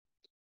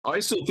I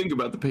still think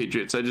about the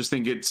Patriots. I just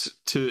think it's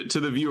to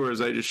the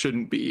viewers. I just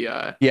shouldn't be.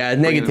 Yeah,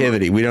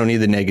 negativity. We don't need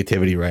the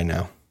negativity right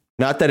now.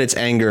 Not that it's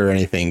anger or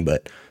anything,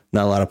 but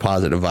not a lot of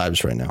positive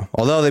vibes right now.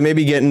 Although they may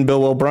be getting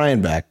Bill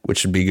O'Brien back,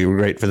 which would be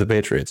great for the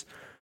Patriots.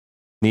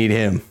 Need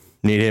him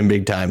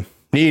big time.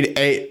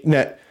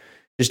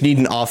 Just need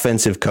an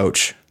offensive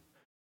coach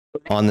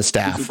on the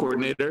staff.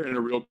 Coordinator and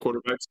a real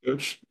quarterbacks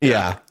coach.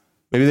 Yeah.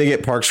 Maybe they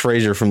get Parks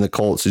Frazier from the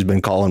Colts, who's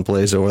been calling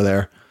plays over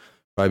there.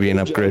 Probably be an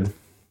upgrade.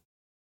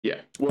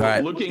 Yeah.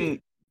 Well,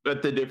 looking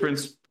at the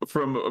difference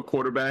from a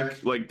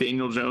quarterback like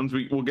Daniel Jones,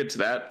 we'll get to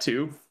that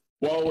too.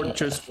 While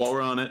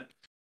we're on it,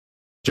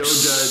 Joe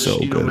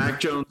Judge, Mac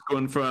Jones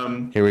going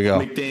from here we go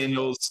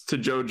McDaniels to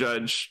Joe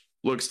Judge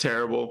looks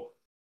terrible,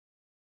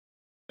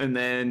 and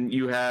then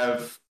you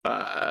have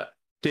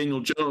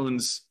Daniel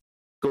Jones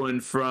going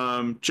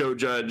from Joe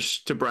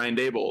Judge to Brian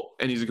Dable,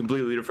 and he's a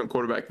completely different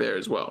quarterback there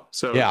as well.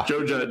 So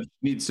Joe Judge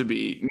needs to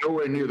be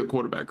nowhere near the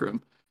quarterback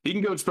room. He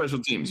can go to special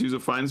teams. He's a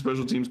fine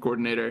special teams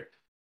coordinator.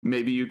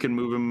 Maybe you can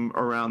move him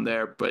around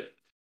there, but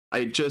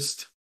I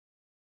don't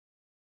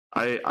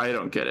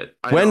get it.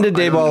 When did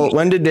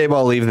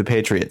Daboll leave the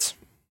Patriots?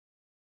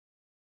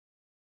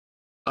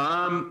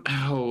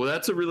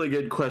 That's a really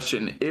good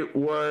question. It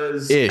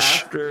was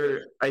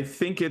after, I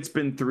think it's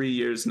been 3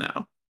 years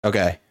now.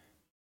 Okay.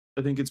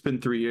 I think it's been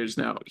 3 years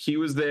now. He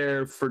was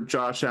there for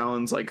Josh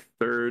Allen's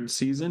third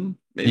season.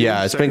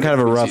 Yeah, it's been kind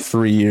of a rough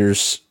 3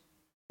 years.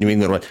 New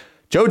England.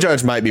 Joe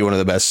Judge might be one of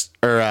the best,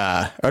 or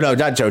no,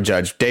 not Joe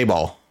Judge.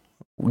 Daboll.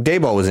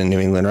 Daboll was in New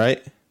England,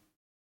 right?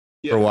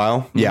 Yeah. For a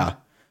while. Mm-hmm. Yeah.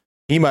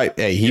 He might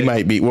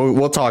be.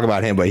 We'll talk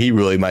about him, but he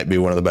really might be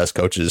one of the best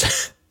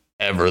coaches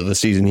ever. The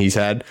season he's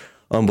had,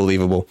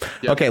 unbelievable.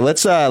 Yep. Okay,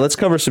 let's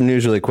cover some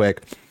news really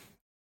quick.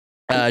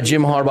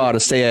 Jim Harbaugh to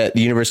stay at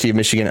the University of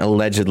Michigan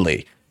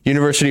allegedly.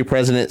 University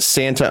President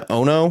Santa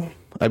Ono,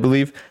 I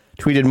believe,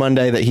 tweeted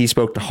Monday that he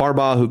spoke to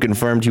Harbaugh, who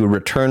confirmed he would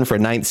return for a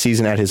 9th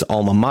season at his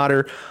alma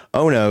mater.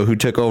 Ono, who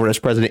took over as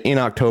president in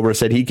October,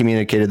 said he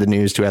communicated the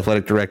news to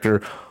athletic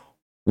director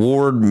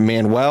Ward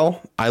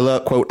Manuel. I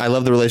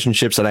love the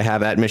relationships that I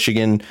have at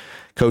Michigan,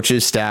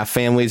 coaches, staff,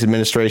 families,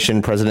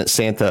 administration, President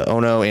Santa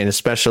Ono, and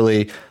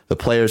especially the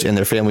players and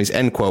their families,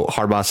 end quote,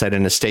 Harbaugh said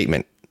in a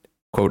statement.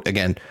 Quote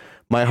again,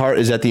 my heart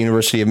is at the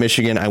University of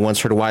Michigan. I once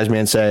heard a wise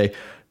man say,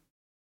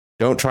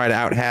 don't try to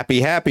out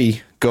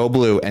happy, go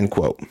blue, end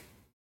quote.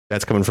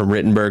 That's coming from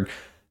Rittenberg.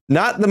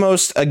 Not the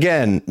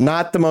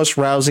most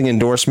rousing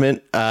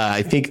endorsement.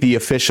 I think the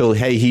official,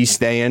 hey, he's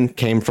staying,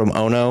 came from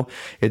Ono.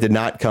 It did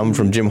not come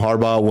from Jim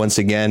Harbaugh. Once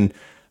again,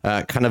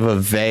 kind of a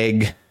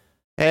vague,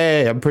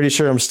 hey, I'm pretty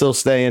sure I'm still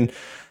staying.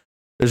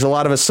 There's a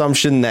lot of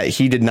assumption that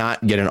he did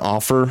not get an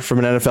offer from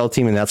an NFL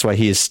team, and that's why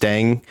he is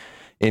staying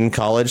in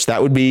college.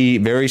 That would be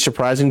very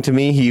surprising to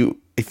me.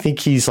 I think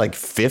he's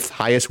 5th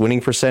highest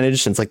winning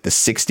percentage since the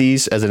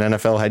 60s as an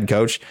NFL head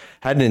coach.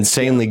 Had an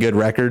insanely good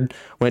record.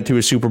 Went to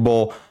a Super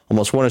Bowl,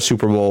 almost won a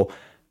Super Bowl.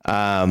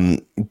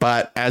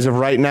 But as of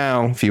right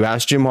now, if you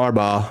ask Jim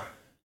Harbaugh,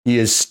 he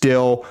is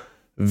still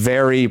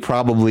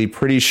probably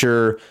pretty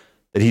sure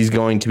that he's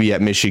going to be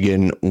at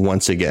Michigan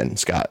once again,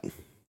 Scott.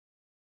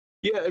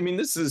 Yeah, I mean,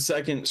 this is the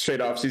second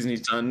straight offseason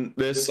he's done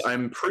this.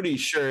 I'm pretty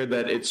sure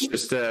that it's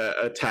just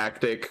a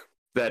tactic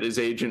that his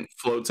agent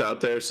floats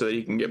out there so that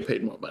he can get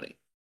paid more money.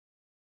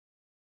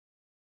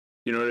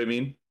 You know what I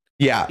mean?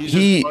 Yeah.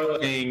 He's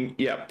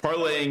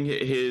parlaying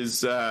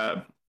his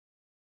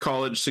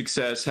college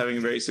success, having a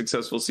very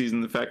successful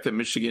season, the fact that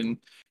Michigan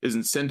is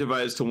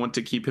incentivized to want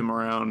to keep him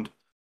around,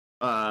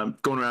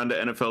 going around to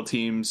NFL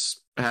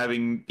teams,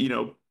 having,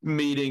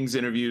 meetings,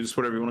 interviews,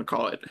 whatever you want to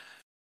call it.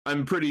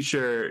 I'm pretty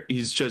sure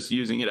he's just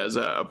using it as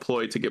a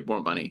ploy to get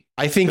more money.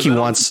 I think he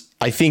wants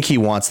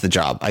the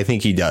job. I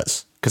think he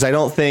does. Because I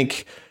don't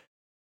think,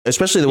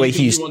 especially the way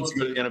he wants to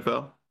go to the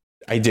NFL.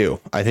 I do.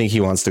 I think he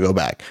wants to go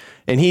back.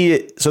 And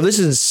so this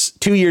is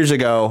 2 years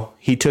ago.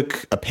 He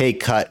took a pay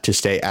cut to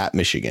stay at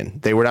Michigan.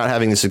 They were not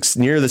having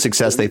near the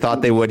success they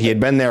thought they would. He had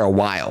been there a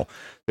while.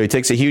 So he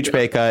takes a huge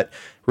pay cut,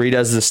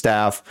 redoes the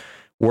staff,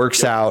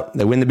 works out.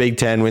 They win the Big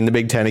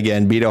Ten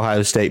again, beat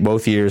Ohio State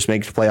both years,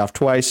 make the playoff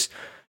twice,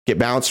 get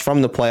bounced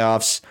from the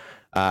playoffs.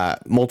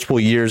 Multiple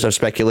years of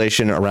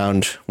speculation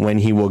around when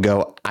he will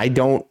go. I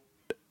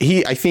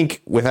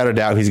think without a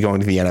doubt, he's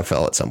going to the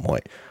NFL at some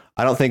point.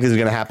 I don't think this is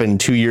going to happen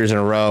 2 years in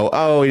a row.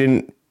 Oh,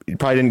 he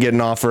probably didn't get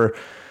an offer.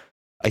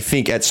 I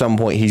think at some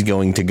point he's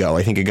going to go.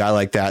 I think a guy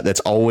like that's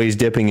always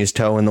dipping his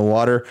toe in the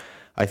water.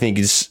 I think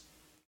he's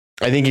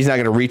not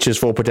going to reach his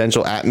full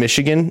potential at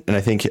Michigan. And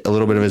I think a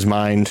little bit of his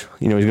mind,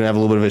 he's going to have a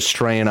little bit of a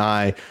straying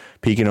eye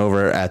peeking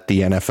over at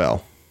the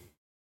NFL.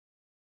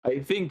 I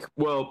think,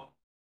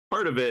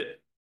 part of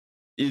it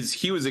is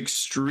he was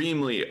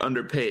extremely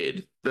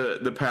underpaid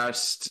the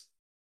past,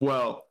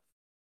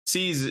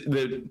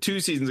 the 2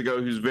 seasons ago,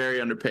 he was very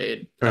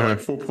underpaid,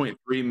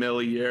 $4.3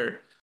 million a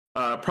year.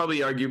 Probably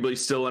arguably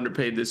still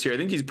underpaid this year. I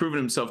think he's proven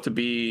himself to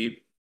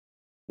be,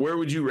 where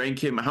would you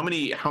rank him? How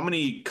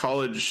many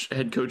college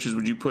head coaches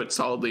would you put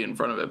solidly in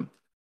front of him?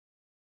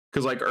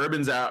 Because like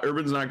Urban's out.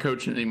 Urban's not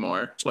coaching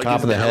anymore. Like Top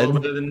is of the Dabo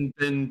head. better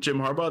than Jim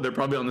Harbaugh? They're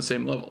probably on the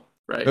same level,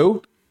 right?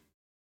 Who?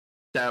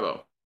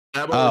 Dabo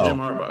or Jim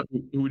Harbaugh?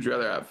 Who would you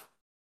rather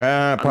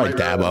have? Probably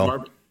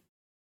Dabo.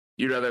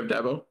 You'd rather have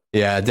Dabo?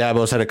 Yeah,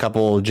 Dabo's had a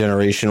couple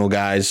generational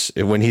guys.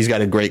 When he's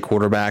got a great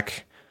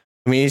quarterback,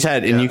 I mean, he's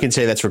had, and you can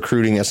say that's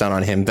recruiting. That's not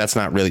on him. That's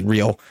not really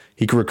real.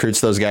 He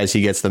recruits those guys.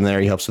 He gets them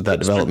there. He helps with that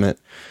development.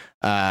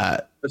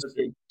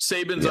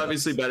 Saban's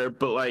obviously better,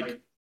 but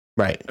like,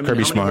 right? I mean,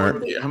 Kirby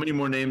Smart. How many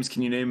more names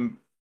can you name?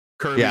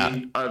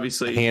 Kirby,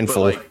 obviously, a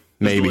handful, but like,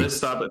 maybe. Does the list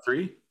stop at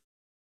 3?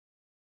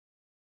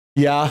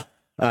 Yeah.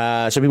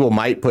 Some people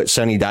might put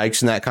Sonny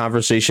Dykes in that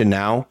conversation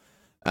now.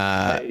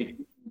 I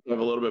have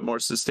a little bit more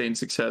sustained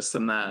success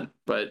than that,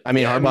 but I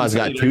mean, Harbaugh's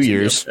got 2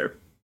 years.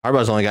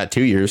 Harbaugh's only got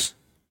 2 years.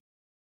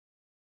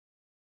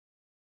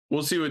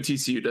 We'll see what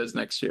TCU does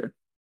next year.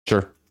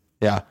 Sure.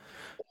 Yeah.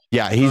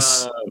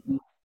 He's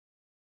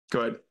go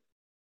ahead.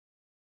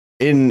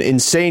 In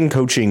insane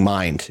coaching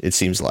mind. It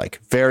seems like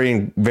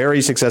very,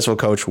 very successful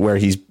coach where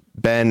he's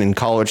been in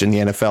college and the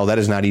NFL. That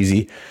is not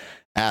easy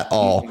at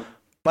all.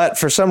 But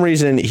for some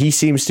reason, he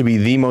seems to be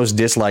the most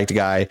disliked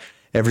guy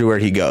everywhere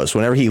he goes.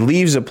 Whenever he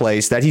leaves a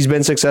place that he's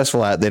been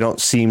successful at, they don't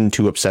seem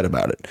too upset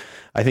about it.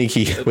 I think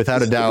he,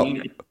 without a doubt,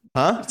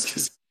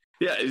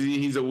 Yeah,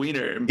 he's a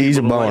wiener. He's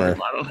a boner.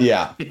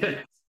 Yeah.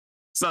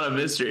 It's not a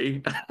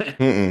mystery.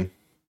 Have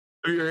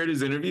you heard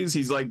his interviews?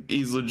 He's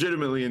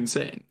legitimately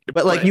insane.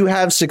 But like, you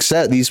have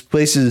success. These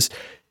places,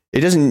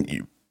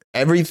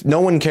 no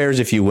one cares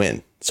if you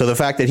win. So the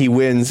fact that he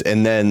wins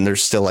and then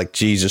there's still like,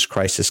 Jesus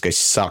Christ, this guy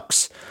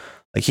sucks.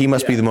 Like, he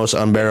must be the most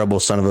unbearable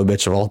son of a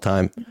bitch of all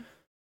time.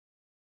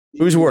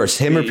 Who's worse,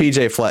 him or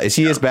PJ Fleck? Is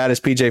he as bad as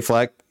PJ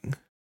Fleck?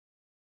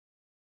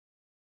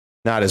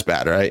 Not as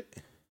bad, right?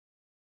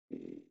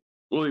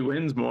 Well, he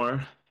wins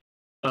more.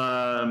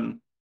 I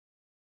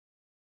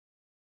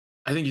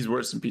think he's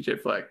worse than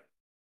PJ Fleck.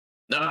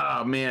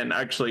 Oh, man,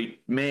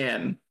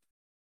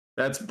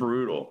 that's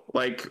brutal.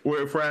 Like,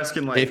 if we're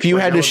asking, like, if you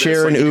had to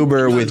share an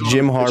Uber with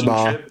Jim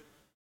Harbaugh,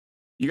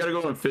 you got to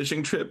go on a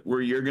fishing trip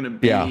where you're going to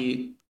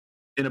be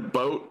in a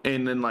boat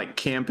and then like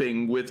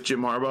camping with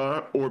Jim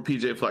Harbaugh or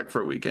PJ Fleck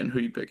for a weekend. Who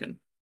are you picking?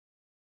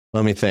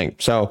 Let me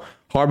think. So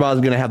Harbaugh's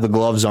going to have the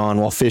gloves on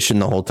while fishing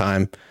the whole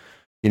time.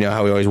 You know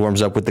how he always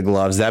warms up with the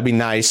gloves. That'd be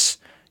nice.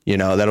 You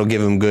know, that'll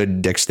give him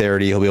good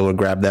dexterity. He'll be able to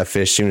grab that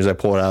fish as soon as I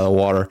pull it out of the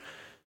water.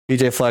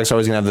 PJ Fleck's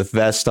always going to have the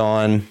vest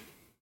on.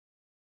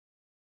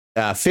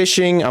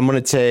 Fishing, I'm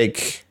going to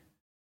take,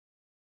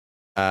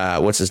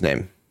 what's his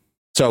name?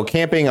 So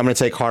camping, I'm going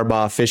to take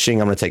Harbaugh. Fishing,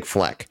 I'm going to take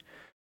Fleck.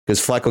 Because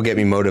Fleck will get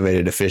me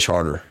motivated to fish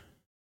harder.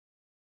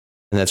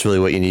 And that's really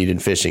what you need in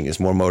fishing is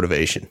more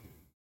motivation.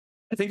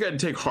 I think I'd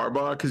take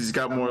Harbaugh because he's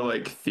got more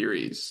like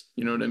theories.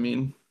 You know what I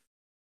mean?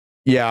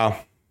 Yeah.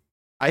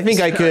 I think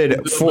I could.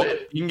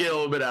 You can get a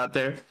little bit out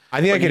there.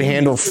 I think I could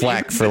handle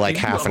Fleck for like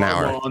half an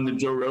hour. On the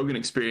Joe Rogan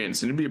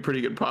Experience, and it'd be a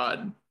pretty good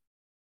pod.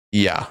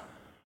 Yeah.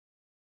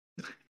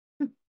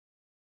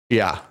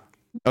 Yeah.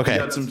 Okay.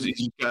 There's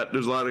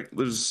a lot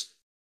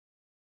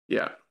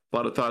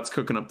of thoughts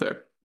cooking up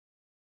there.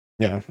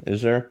 Yeah.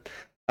 Is there?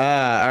 All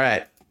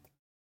right.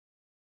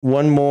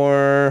 One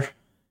more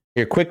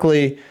here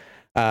quickly.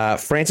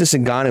 Francis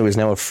Ngannou is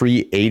now a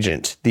free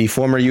agent. The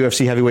former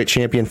UFC heavyweight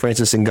champion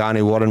Francis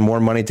Ngannou wanted more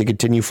money to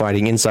continue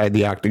fighting inside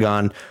the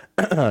octagon,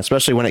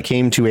 especially when it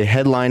came to a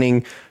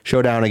headlining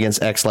showdown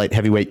against ex-light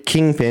heavyweight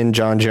kingpin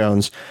John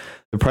Jones.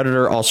 The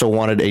Predator also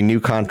wanted a new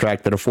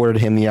contract that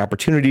afforded him the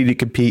opportunity to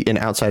compete in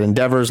outside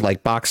endeavors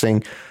like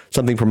boxing,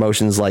 something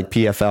promotions like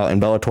PFL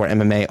and Bellator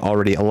MMA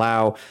already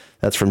allow.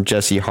 That's from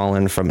Jesse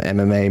Holland from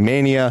MMA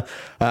Mania.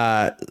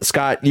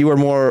 Scott, you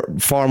are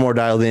far more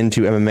dialed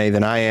into MMA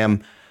than I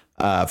am.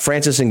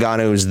 Francis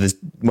Ngannou is the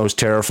most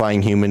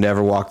terrifying human to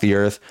ever walk the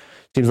earth.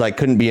 Seems like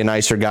couldn't be a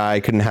nicer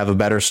guy, couldn't have a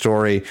better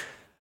story.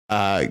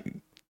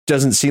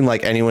 Doesn't seem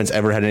like anyone's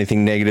ever had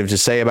anything negative to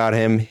say about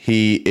him.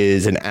 He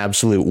is an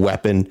absolute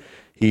weapon.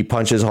 He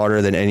punches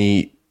harder than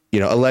any,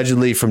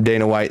 allegedly from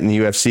Dana White in the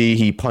UFC.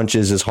 He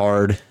punches as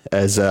hard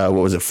as,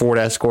 Ford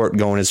Escort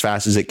going as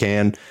fast as it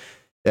can.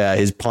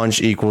 His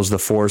punch equals the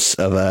force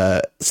of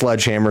a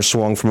sledgehammer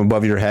swung from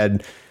above your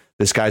head.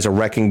 This guy's a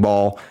wrecking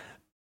ball.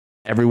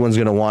 Everyone's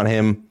going to want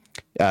him.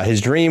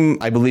 His dream,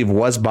 I believe,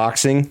 was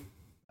boxing,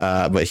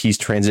 but he's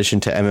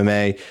transitioned to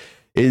MMA.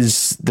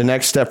 Is the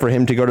next step for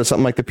him to go to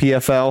something like the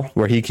PFL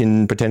where he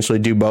can potentially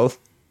do both?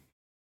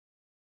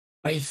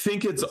 I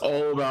think it's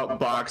all about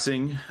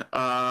boxing,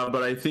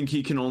 but I think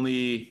he can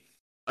only...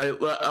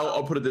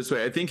 I'll put it this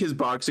way. I think his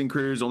boxing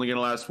career is only going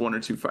to last 1 or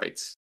 2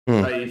 fights.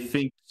 I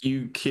think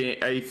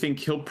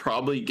he'll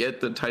probably get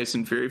the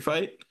Tyson Fury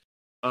fight.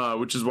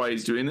 Which is why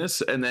he's doing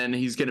this, and then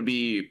he's going to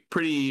be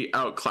pretty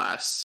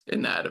outclassed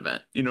in that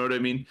event. You know what I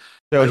mean?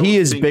 So he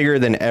is bigger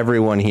than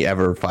everyone he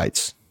ever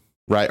fights,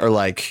 right? Or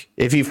like,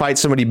 if he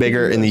fights somebody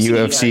bigger in the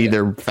UFC,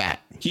 they're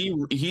fat.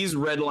 He's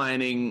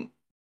redlining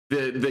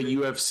the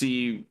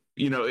UFC.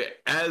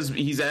 As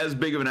he's as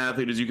big of an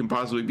athlete as you can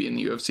possibly be in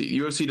the UFC. The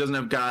UFC doesn't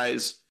have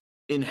guys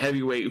in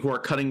heavyweight who are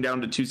cutting down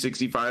to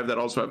 265 that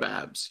also have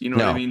abs. You know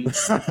what I mean?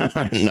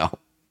 No.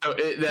 So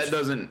that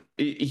doesn't.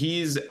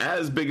 He's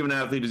as big of an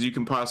athlete as you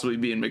can possibly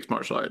be in mixed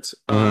martial arts.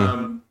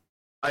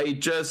 I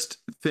just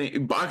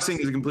think boxing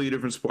is a completely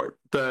different sport.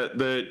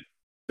 The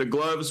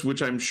gloves,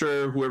 which I'm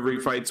sure whoever he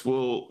fights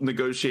will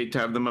negotiate to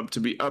have them up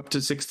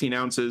to 16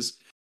 ounces,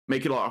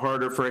 make it a lot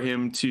harder for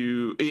him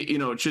to.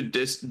 It should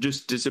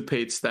just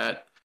dissipates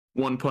that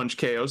one punch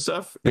KO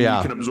stuff. And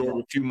you can absorb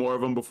a few more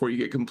of them before you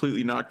get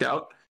completely knocked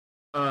out.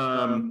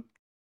 And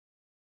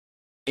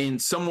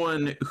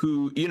someone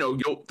who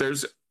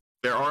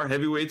there are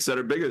heavyweights that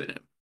are bigger than him.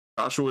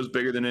 Joshua's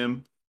bigger than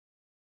him.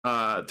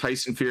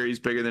 Tyson Fury's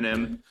bigger than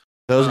him.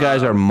 Those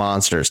guys are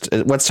monsters.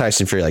 What's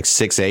Tyson Fury, like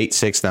 6'8",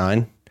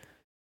 6'9"?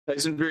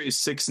 Tyson Fury is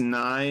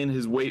 6'9".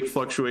 His weight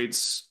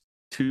fluctuates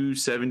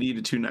 270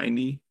 to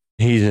 290.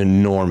 He's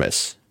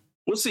enormous.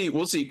 We'll see,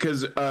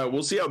 because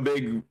we'll see how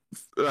big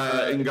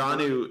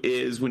Ngannou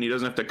is when he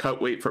doesn't have to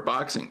cut weight for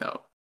boxing,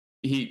 though.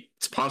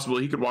 It's possible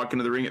he could walk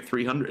into the ring at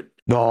 300.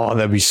 Oh,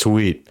 that'd be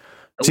sweet.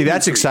 See,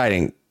 that's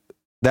exciting.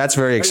 That's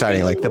very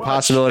exciting. Like the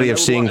possibility of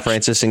seeing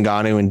Francis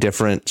Ngannou in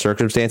different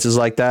circumstances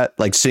like that,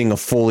 like seeing a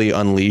fully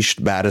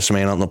unleashed baddest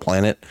man on the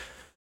planet.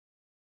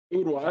 I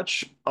would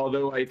watch,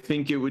 although I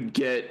think it would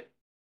get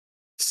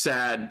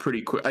sad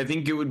pretty quick. I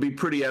think it would be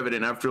pretty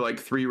evident after like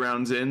 3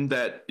 rounds in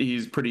that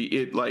he's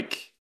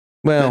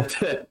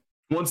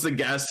once the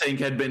gas tank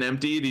had been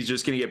emptied, he's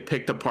just going to get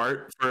picked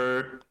apart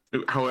for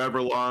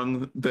however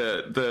long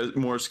the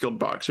more skilled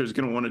boxer is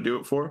going to want to do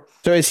it for.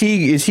 So is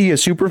he a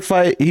super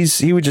fight?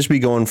 He would just be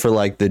going for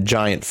like the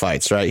giant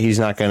fights, right? He's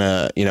not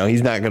gonna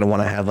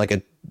want to have like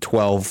a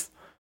 12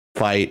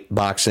 fight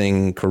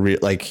boxing career.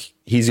 Like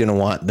he's gonna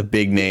want the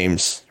big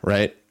names,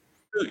 right?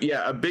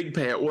 Yeah, a big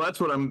payout. Well, that's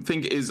what I'm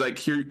thinking is like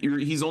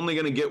he's only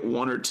going to get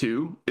 1 or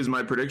 2 is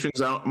my prediction.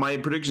 My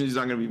prediction is he's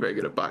not going to be very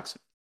good at boxing.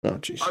 Oh,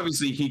 geez.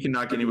 Obviously, he can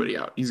knock anybody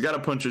out. He's got a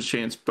puncher's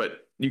chance,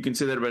 but you can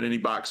say that about any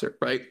boxer,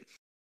 right?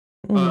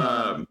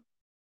 How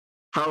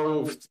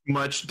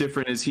much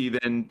different is he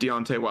than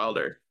Deontay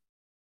Wilder?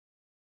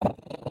 I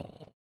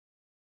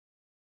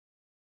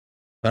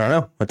don't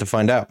know. What to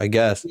find out, I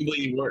guess.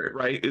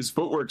 Right? His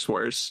footwork's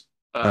worse.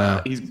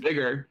 He's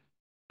bigger.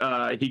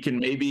 He can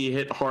maybe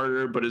hit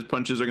harder, but his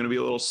punches are going to be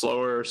a little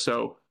slower.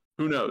 So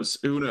who knows?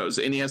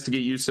 And he has to get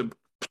used to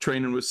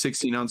training with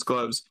 16-ounce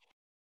gloves.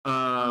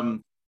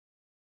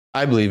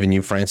 I believe in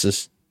you,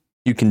 Francis.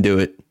 You can do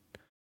it.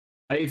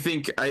 I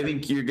think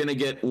you're going to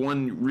get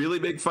one really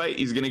big fight.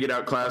 He's going to get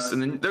outclassed.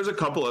 And then there's a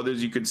couple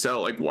others you could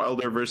sell, like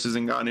Wilder versus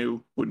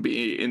Ngannou would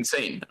be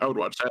insane. I would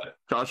watch that.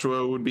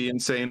 Joshua would be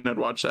insane. I'd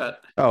watch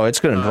that. Oh, it's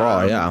going to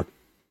draw, yeah.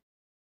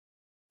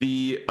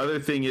 The other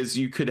thing is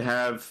you could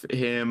have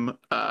him,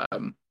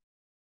 then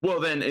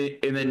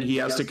he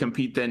has to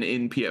compete then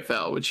in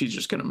PFL, which he's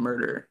just going to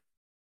murder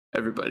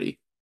everybody.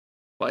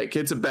 Like,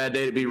 it's a bad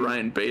day to be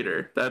Ryan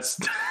Bader. That's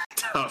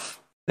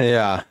tough.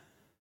 Yeah.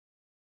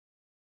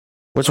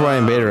 What's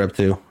Ryan Bader up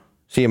to?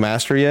 Is he a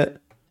master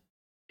yet?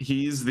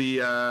 He's the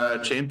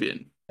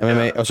champion.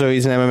 MMA. Oh, so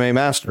he's an MMA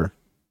master.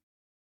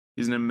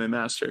 He's an MMA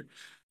master.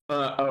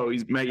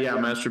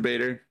 Master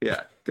Bader.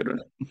 Yeah, good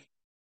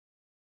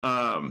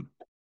one.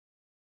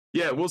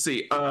 Yeah, we'll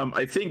see.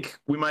 I think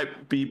we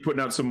might be putting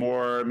out some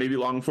more maybe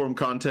long form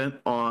content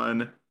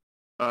on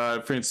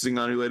Francis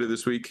Ngannou later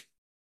this week.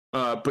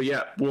 But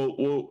yeah,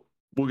 we'll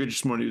get you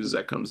some more news as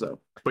that comes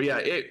out. But yeah,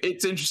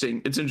 it's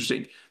interesting. It's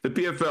interesting. The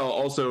PFL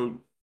also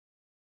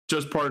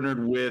just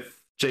partnered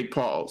with Jake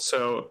Paul,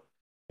 so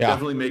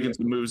definitely making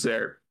some moves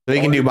there. They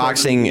can do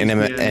boxing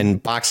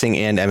and boxing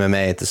and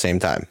MMA at the same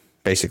time,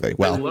 basically.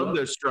 Well, I love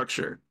their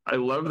structure.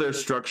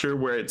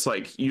 Where it's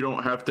like you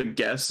don't have to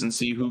guess and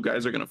see who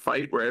guys are going to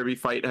fight. Where every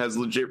fight has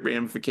legit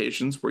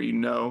ramifications. Where you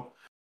know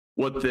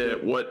what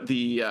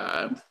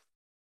the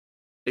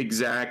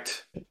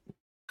exact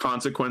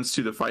consequence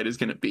to the fight is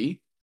going to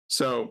be.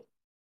 So,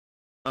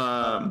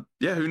 who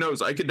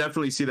knows? I could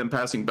definitely see them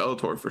passing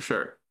Bellator for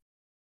sure.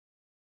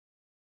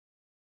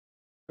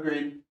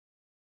 Agreed.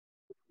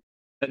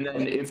 And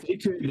then if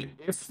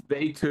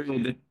they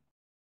could,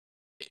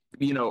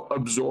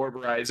 absorb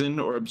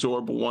Ryzen or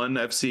absorb ONE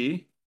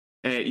FC,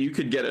 and you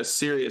could get a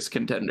serious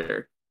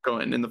contender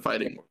going in the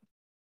fighting world.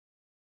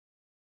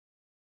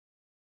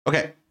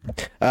 Okay,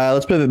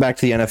 let's pivot back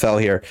to the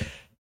NFL here.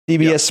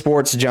 CBS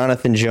Sports'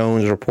 Jonathan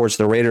Jones reports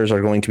the Raiders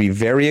are going to be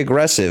very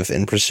aggressive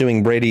in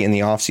pursuing Brady in the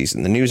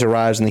offseason. The news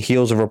arrives on the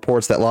heels of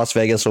reports that Las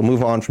Vegas will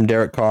move on from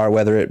Derek Carr,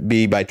 whether it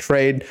be by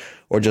trade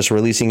or just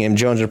releasing him.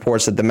 Jones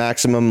reports that the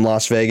maximum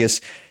Las Vegas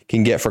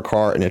can get for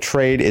Carr in a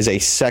trade is a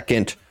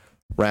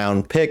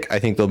second-round pick. I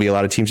think there'll be a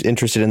lot of teams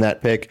interested in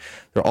that pick.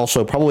 There'll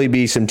also probably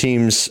be some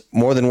teams,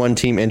 more than one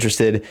team,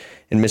 interested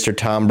in Mr.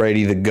 Tom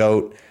Brady, the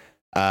GOAT,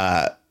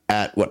 at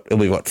it'll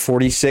be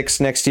 46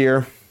 next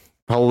year,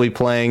 probably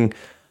playing.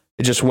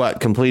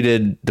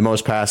 Completed the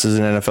most passes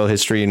in NFL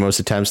history and most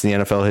attempts in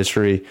the NFL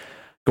history.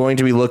 Going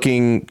to be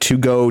looking to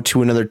go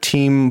to another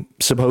team,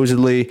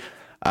 supposedly.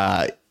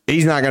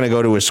 He's not going to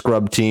go to a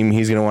scrub team.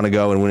 He's going to want to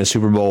go and win a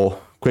Super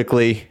Bowl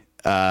quickly.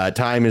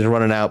 Time is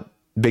running out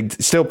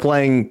still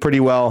playing pretty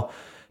well.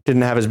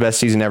 Didn't have his best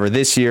season ever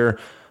this year,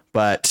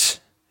 but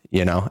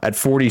at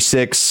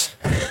 46,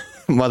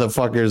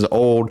 motherfucker's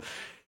old.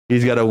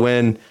 He's got to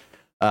win.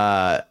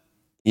 There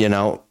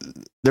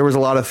was a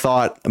lot of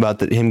thought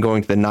about him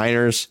going to the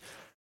Niners.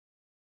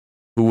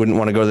 Who wouldn't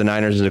want to go to the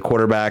Niners as a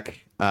quarterback?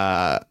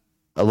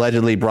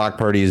 Allegedly, Brock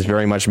Purdy is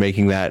very much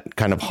making that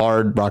kind of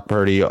hard. Brock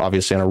Purdy,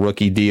 obviously on a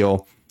rookie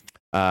deal,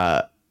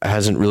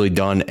 hasn't really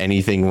done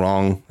anything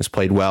wrong. Has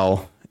played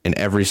well in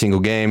every single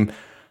game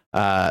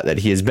that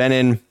he has been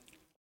in.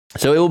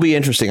 So it will be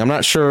interesting. I'm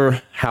not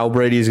sure how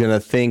Brady is going to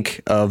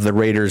think of the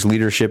Raiders'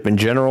 leadership in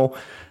general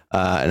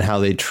and how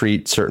they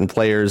treat certain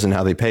players and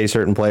how they pay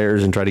certain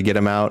players and try to get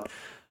them out.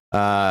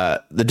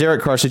 The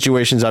Derek Carr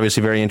situation is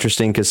obviously very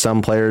interesting because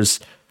some players,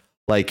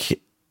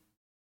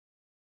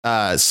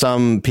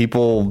 some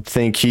people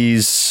think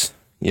he's,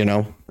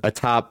 a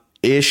top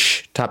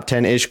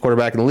 10-ish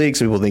quarterback in the league.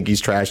 Some people think he's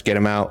trash. Get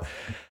him out.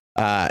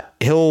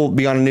 He'll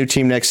be on a new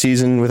team next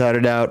season, without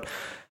a doubt.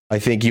 I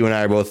think you and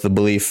I are both the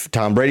belief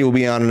Tom Brady will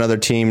be on another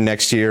team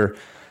next year.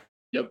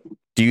 Yep.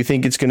 Do you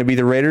think it's going to be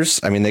the Raiders?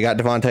 I mean, they got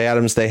Devontae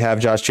Adams. They have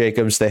Josh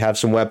Jacobs. They have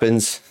some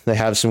weapons. They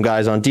have some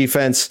guys on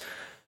defense.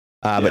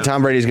 But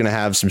Tom Brady's going to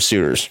have some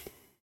suitors.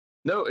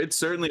 No, it's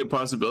certainly a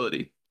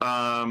possibility.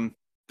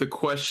 The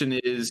question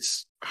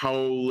is, how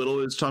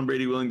little is Tom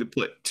Brady willing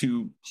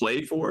to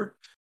play for?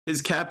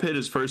 His cap hit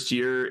his first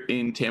year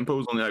in Tampa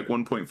was only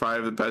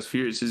 1.5. The past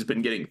few years, he's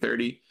been getting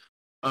 30.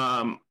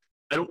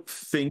 I don't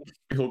think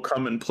he'll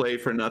come and play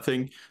for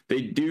nothing.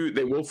 They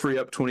will free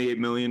up $28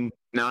 million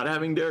not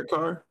having Derek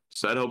Carr,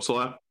 so that helps a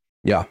lot.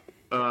 Yeah.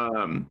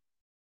 What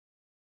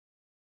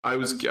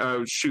was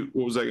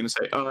I going to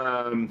say?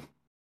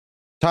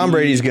 Tom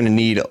Brady's going to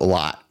need a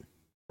lot,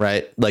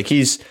 right?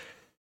 He's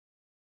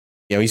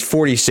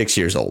 46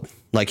 years old.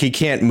 He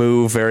can't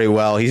move very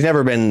well. He's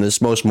never been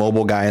this most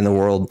mobile guy in the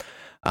world.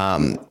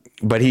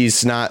 But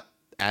he's not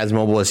as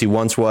mobile as he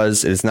once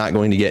was. It's not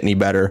going to get any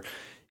better.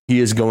 He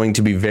is going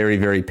to be very,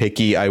 very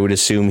picky. I would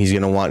assume he's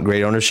going to want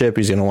great ownership.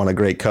 He's going to want a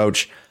great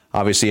coach.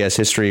 Obviously, he has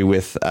history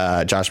with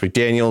Josh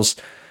McDaniels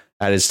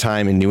at his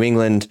time in New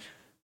England.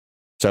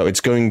 So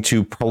it's going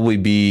to probably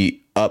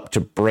be up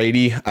to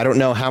Brady. I don't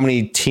know how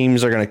many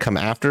teams are going to come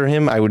after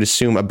him. I would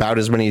assume about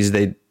as many as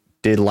they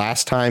did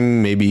last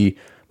time, maybe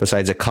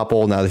besides a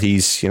couple now that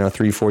he's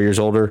 3-4 years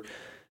older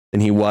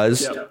than he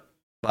was. Yep.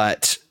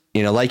 But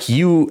like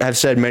you have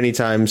said many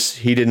times,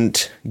 he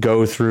didn't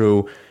go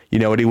through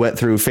what he went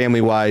through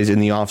family wise in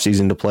the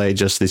offseason to play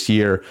just this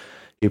year.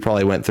 He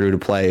probably went through to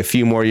play a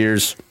few more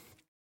years.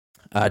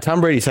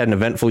 Tom Brady's had an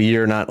eventful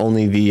year, not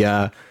only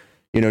the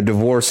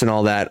divorce and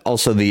all that,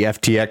 also the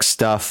FTX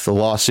stuff, the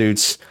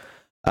lawsuits.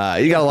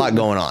 He got a lot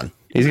going on.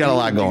 He's got a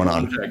lot going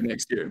on.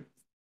 Next year.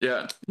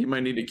 Yeah, he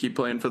might need to keep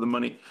playing for the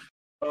money.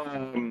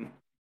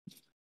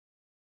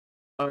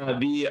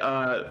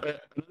 Another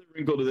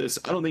wrinkle to this,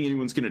 I don't think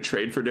anyone's going to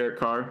trade for Derek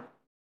Carr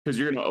because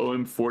you're going to owe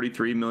him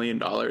 $43 million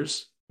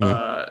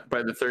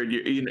by the third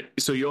year.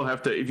 So you'll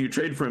have to, if you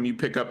trade for him, you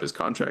pick up his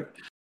contract.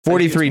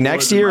 43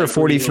 next year or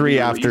 43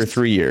 after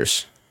 3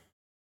 years?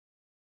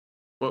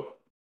 What?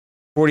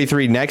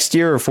 43 next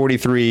year or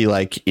 43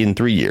 in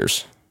 3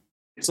 years?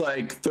 It's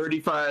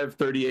 35,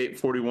 38,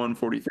 41,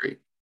 43.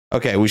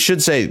 Okay, we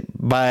should say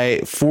by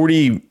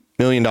 $40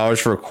 million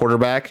for a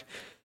quarterback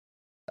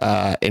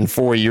in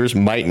 4 years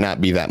might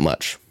not be that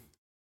much.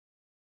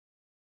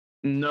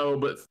 No,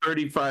 but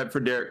 35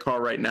 for Derek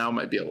Carr right now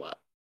might be a lot.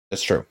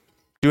 That's true.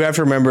 You have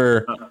to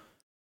remember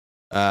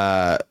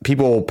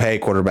people pay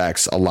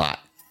quarterbacks a lot.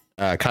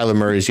 Kyler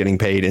Murray's getting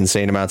paid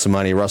insane amounts of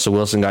money. Russell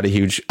Wilson got a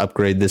huge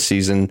upgrade this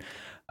season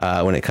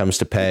when it comes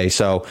to pay.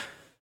 So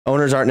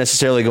owners aren't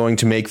necessarily going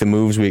to make the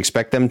moves we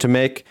expect them to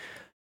make.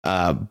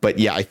 But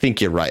yeah, I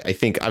think you're right. I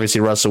think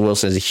obviously Russell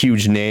Wilson is a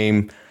huge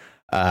name,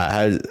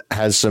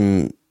 has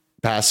some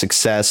past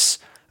success.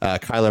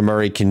 Kyler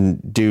Murray can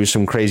do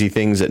some crazy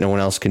things that no one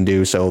else can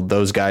do. So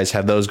those guys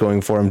have those going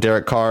for him.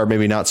 Derek Carr,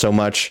 maybe not so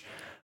much,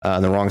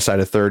 on the wrong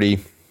side of 30.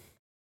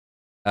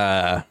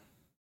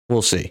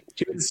 We'll see.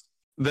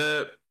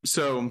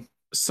 So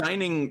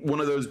signing one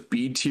of those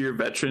B tier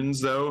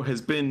veterans though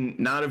has been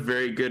not a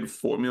very good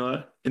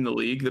formula in the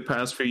league the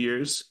past few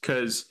years.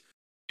 Cause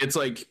it's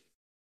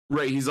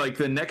right. He's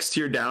the next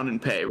tier down in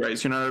pay, right?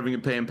 So you're not having to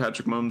pay him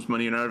Patrick Mahomes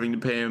money. You're not having to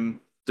pay him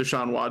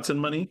Deshaun Watson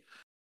money,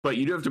 but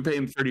you do have to pay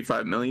him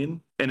 $35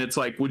 million. And it's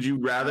would you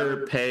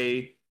rather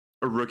pay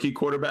a rookie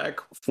quarterback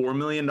 $4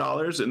 million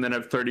and then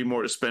have 30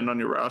 more to spend on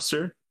your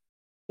roster?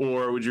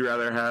 Or would you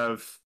rather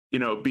have,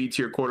 B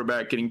tier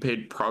quarterback getting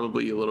paid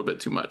probably a little bit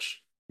too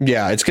much?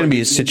 Yeah, it's going to be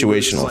a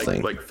situational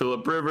thing. Like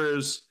Phillip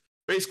Rivers,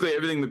 basically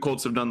everything the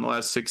Colts have done the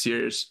last 6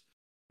 years.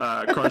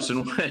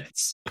 Carson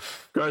Wentz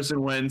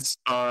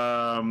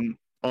on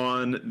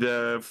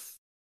the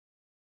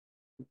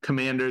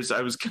Commanders.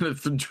 I was going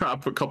to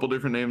drop a couple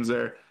different names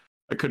there.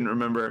 I couldn't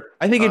remember.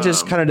 I think it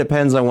just kind of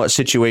depends on what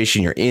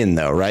situation you're in,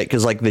 though, right?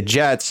 Because the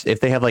Jets, if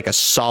they have a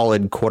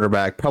solid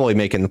quarterback, probably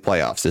making the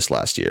playoffs this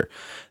last year.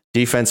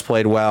 Defense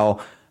played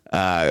well.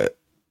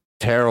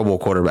 Terrible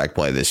quarterback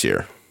play this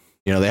year.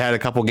 You know, they had a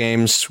couple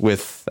games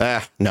with,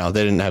 no,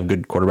 they didn't have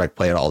good quarterback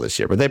play at all this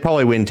year, but they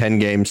probably win 10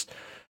 games.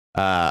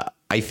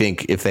 I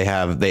think if they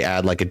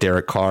add like a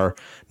Derek Carr.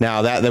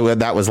 Now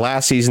that was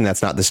last season.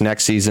 That's not this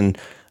next season.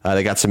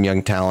 They got some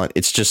young talent.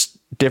 It's just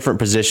different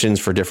positions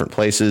for different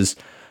places.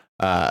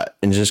 And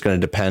it's just going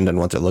to depend on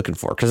what they're looking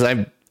for. Cause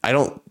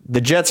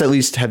the Jets at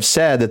least have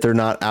said that they're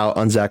not out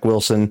on Zach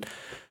Wilson.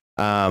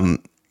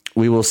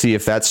 We will see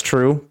if that's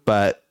true,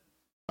 but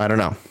I don't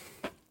know.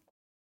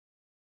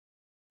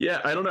 Yeah,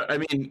 I don't know. I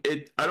mean,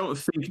 I don't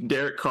think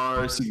Derek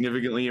Carr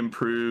significantly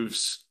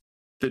improves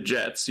the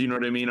Jets. You know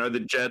what I mean? Are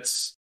the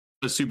Jets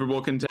a Super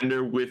Bowl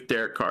contender with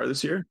Derek Carr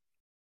this year?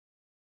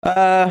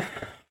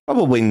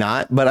 Probably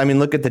not. But I mean,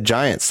 look at the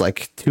Giants.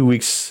 Like 2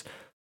 weeks,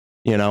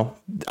 you know,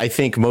 I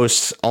think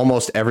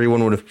almost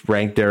everyone would have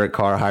ranked Derek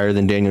Carr higher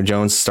than Daniel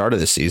Jones start of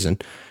the season.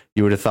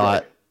 You would have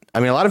thought. Right. I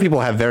mean, a lot of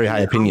people have very high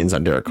opinions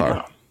on Derek Carr.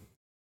 Yeah.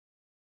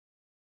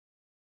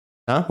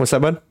 Huh? What's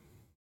that, bud?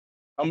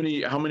 How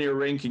many are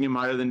ranking him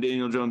higher than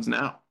Daniel Jones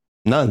now?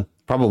 None,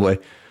 probably.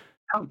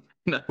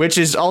 No. Which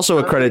is also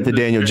a credit to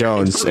Daniel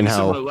Jones and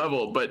how similar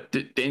level, but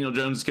Daniel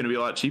Jones is going to be a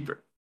lot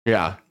cheaper.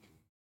 Yeah.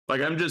 Like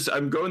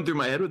I'm going through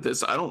my head with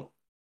this. I don't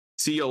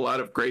see a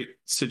lot of great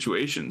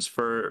situations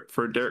for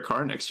Derek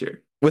Carr next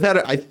year.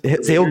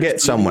 He'll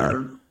get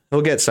somewhere.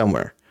 He'll get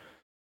somewhere.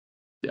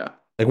 Yeah.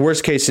 Like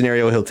worst case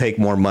scenario, he'll take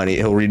more money.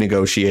 He'll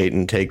renegotiate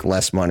and take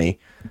less money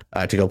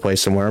to go play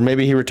somewhere. Or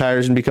maybe he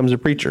retires and becomes a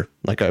preacher,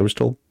 like I was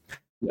told.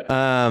 Yeah.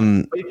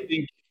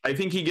 I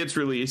think he gets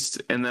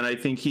released, and then I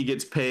think he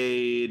gets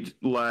paid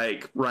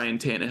like Ryan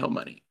Tannehill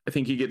money. I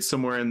think he gets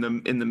somewhere in the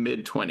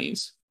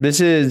mid-20s. This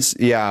is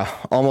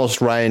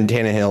almost Ryan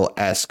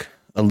Tannehill-esque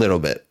a little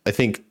bit. I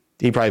think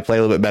he probably played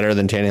a little bit better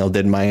than Tannehill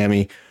did in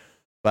Miami,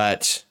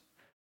 but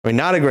I mean,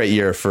 not a great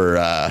year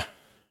for.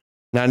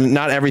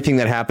 Not everything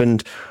that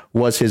happened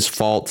was his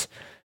fault.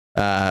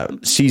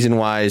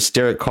 Season-wise,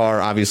 Derek Carr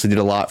obviously did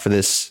a lot for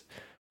this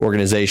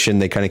organization.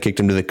 They kind of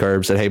kicked him to the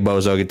curb, said, "Hey,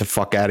 bozo, get the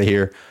fuck out of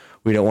here.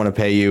 We don't want to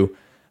pay you."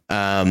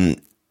 Not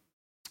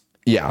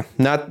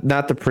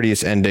the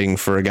prettiest ending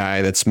for a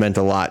guy that's meant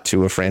a lot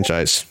to a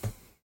franchise.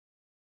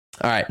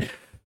 All right.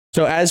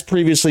 So as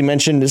previously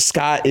mentioned,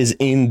 Scott is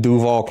in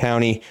Duval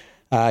County.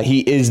 He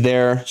is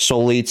there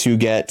solely to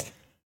get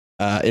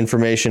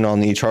information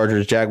on the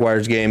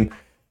Chargers-Jaguars game.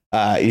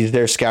 He's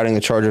there scouting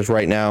the Chargers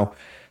right now.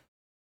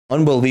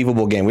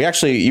 Unbelievable game.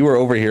 You were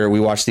over here. We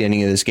watched the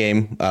ending of this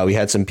game. We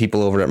had some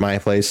people over at my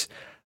place.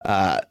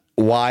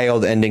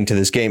 Wild ending to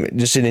this game.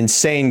 Just an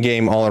insane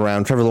game all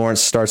around. Trevor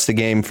Lawrence starts the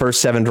game. First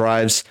 7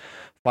 drives,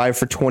 5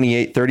 for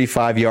 28,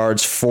 35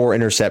 yards, 4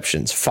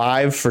 interceptions.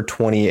 5 for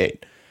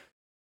 28.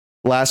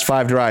 Last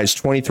 5 drives,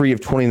 23 of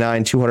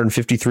 29,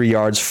 253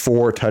 yards,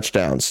 4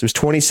 touchdowns. It was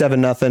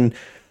 27-0.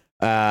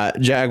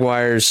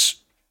 Jaguars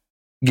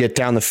get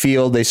down the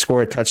field. They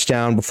score a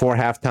touchdown before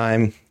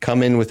halftime,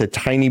 come in with a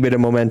tiny bit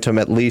of momentum,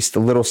 at least a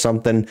little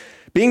something.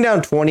 Being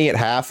down 20 at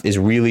half is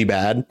really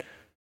bad,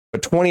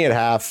 but 20 at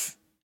half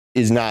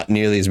is not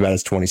nearly as bad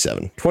as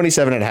 27.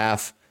 27 at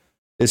half,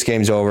 this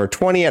game's over.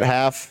 20 at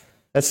half,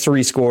 that's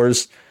 3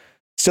 scores.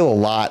 Still a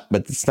lot,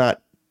 but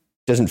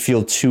doesn't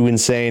feel too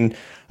insane.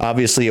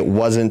 Obviously, it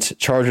wasn't.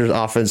 Chargers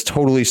offense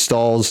totally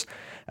stalls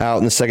out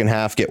in the second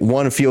half, get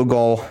 1 field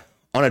goal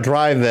on a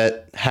drive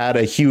that had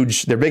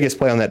their biggest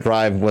play on that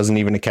drive wasn't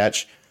even a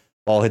catch.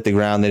 Ball hit the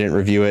ground. They didn't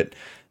review it.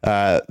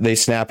 They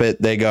snap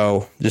it. They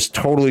go. Just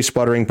totally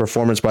sputtering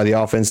performance by the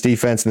offense.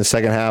 Defense in the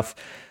second half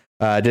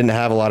didn't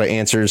have a lot of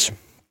answers.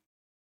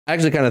 I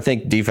actually kind of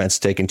think defense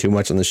taking too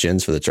much on the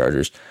shins for the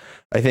Chargers.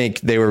 I think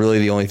they were really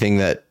the only thing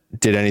that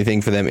did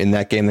anything for them in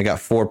that game. They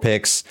got 4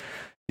 picks.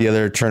 The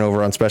other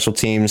turnover on special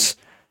teams.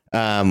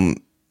 I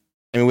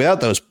mean,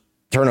 without those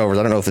turnovers,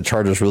 I don't know if the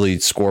Chargers really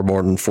scored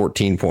more than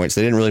 14 points.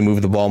 They didn't really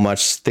move the ball much.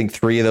 I think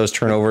 3 of those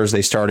turnovers,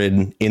 they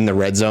started in the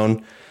red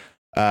zone.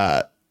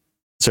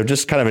 So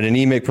just kind of an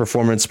anemic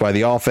performance by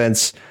the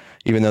offense,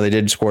 even though they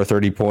did score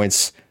 30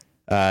 points.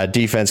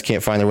 Defense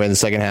can't find their way in the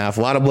second half.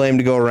 A lot of blame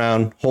to go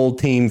around. Whole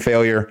team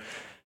failure.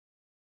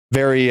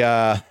 Very,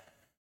 I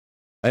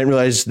didn't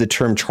realize the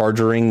term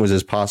chargering was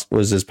as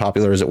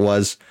popular as it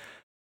was.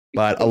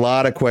 But a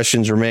lot of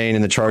questions remain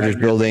in the Chargers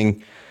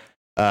building.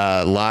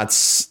 Lot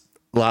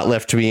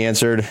left to be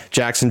answered.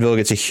 Jacksonville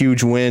gets a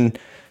huge win.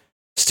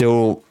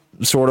 Still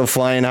sort of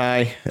flying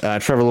high.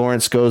 Trevor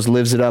Lawrence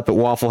lives it up at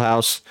Waffle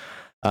House.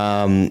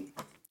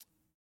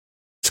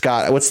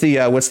 Scott, what's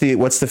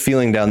the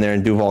feeling down there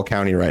in Duval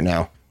County right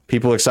now?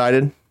 People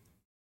excited?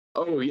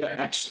 Oh yeah,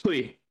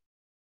 actually,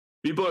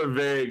 people are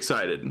very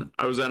excited.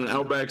 I was at an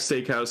Outback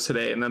Steakhouse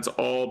today, and that's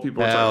all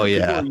people are talking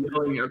about.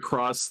 People are yelling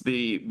across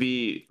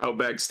the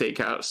Outback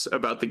Steakhouse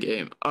about the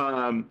game.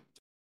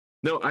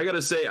 No, I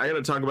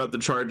gotta talk about the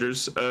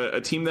Chargers, a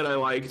team that I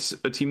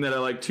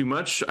liked too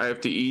much. I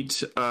have to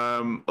eat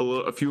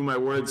a few of my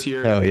words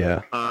here. Oh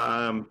yeah.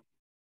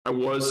 I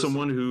was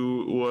someone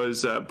who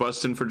was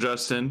busting for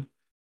Justin.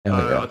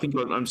 I think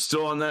I'm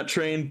still on that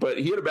train, but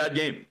he had a bad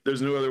game.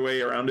 There's no other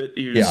way around it.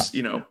 He was,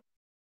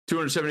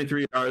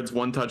 273 yards,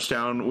 1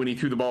 touchdown when he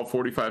threw the ball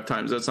 45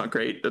 times. That's not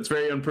great. That's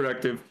very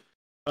unproductive.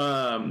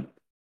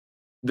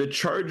 The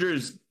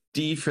Chargers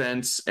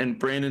defense and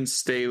Brandon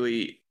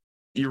Staley,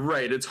 you're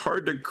right. It's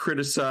hard to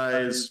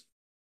criticize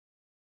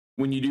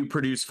when you do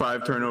produce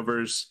 5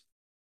 turnovers,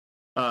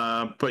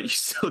 but you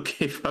still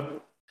gave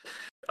up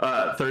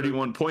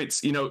 31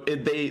 points.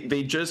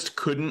 They just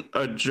couldn't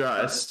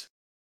adjust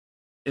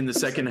in the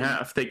second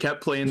half. They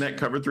kept playing that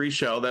cover 3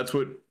 shell. That's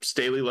what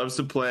Staley loves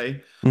to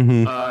play.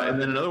 Mm-hmm.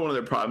 And then another one of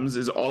their problems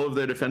is all of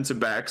their defensive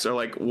backs are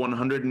like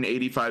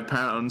 185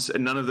 pounds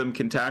and none of them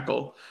can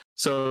tackle.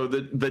 So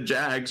the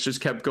Jags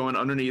just kept going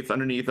underneath,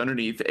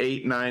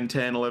 8, 9,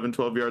 10, 11,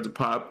 12 yards a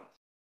pop,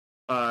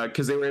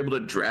 because they were able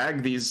to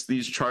drag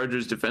these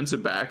Chargers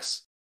defensive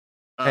backs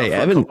for a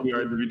couple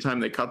yards every time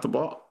they cut the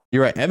ball.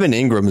 You're right. Evan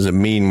Ingram is a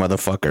mean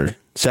motherfucker.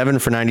 7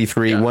 for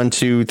 93, 1,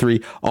 2,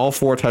 3, all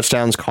 4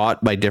 touchdowns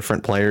caught by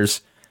different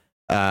players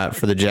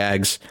for the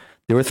Jags.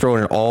 They were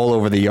throwing it all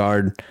over the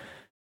yard.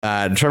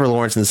 Trevor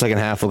Lawrence in the second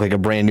half looked like a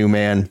brand new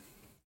man.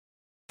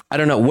 I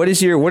don't know. What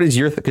is your,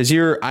 because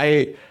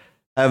I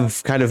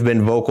have kind of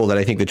been vocal that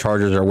I think the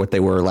Chargers are what they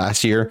were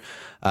last year.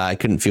 I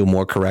couldn't feel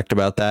more correct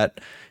about that.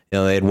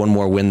 They had one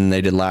more win than they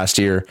did last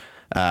year.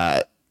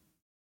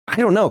 I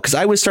don't know, because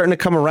I was starting to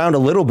come around a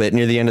little bit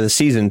near the end of the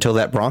season until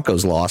that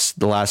Broncos loss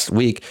the last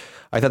week.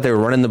 I thought they were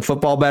running the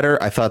football better.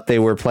 I thought they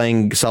were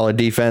playing solid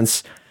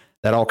defense.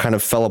 That all kind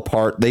of fell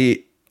apart.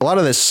 A lot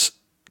of this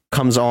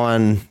comes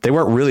on. They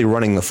weren't really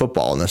running the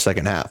football in the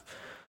second half.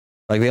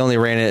 Like, they only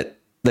ran it.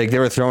 Like, they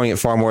were throwing it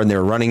far more than they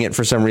were running it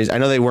for some reason. I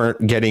know they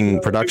weren't getting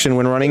production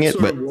when running it,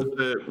 but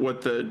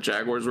what the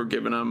Jaguars were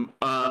giving them.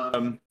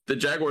 The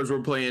Jaguars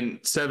were playing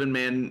seven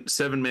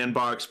man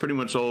box pretty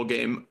much the whole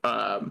game.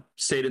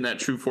 Stayed in that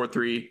true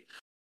 4-3.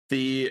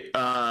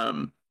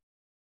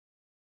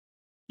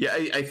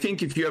 I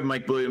think if you have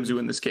Mike Williams, you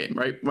win this game,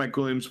 right? Mike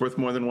Williams worth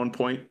more than 1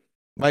 point.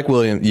 Mike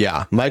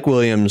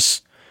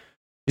Williams.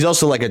 He's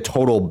also like a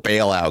total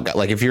bailout guy.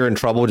 Like, if you're in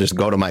trouble, just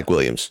go to Mike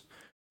Williams.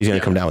 He's going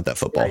to come down with that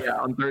football. Yeah,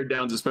 on third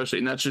downs especially.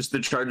 And that's just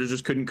the Chargers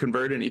just couldn't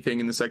convert anything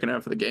in the second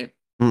half of the game.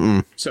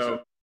 Mm-mm.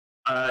 So,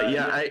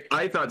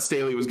 I thought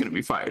Staley was going to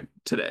be fired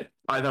today.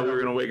 I thought we were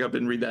going to wake up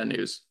and read that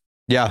news.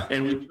 Yeah.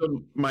 And we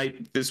still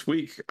might this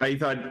week. I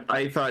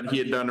thought he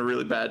had done a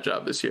really bad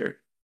job this year.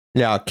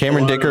 Yeah,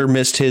 Cameron Dicker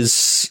missed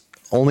his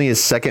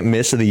second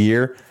miss of the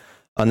year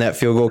on that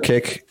field goal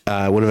kick.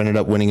 Would have ended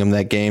up winning him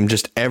that game.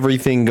 Just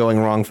everything going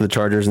wrong for the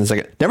Chargers in the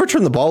second. Never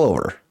turned the ball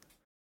over.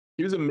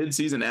 He was a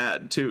midseason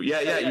ad too.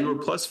 Yeah. You were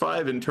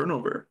 +5 in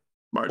turnover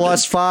margin.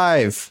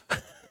 +5.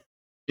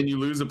 And you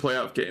lose a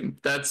playoff game.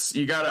 That's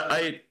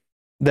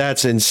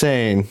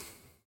insane.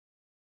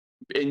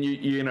 And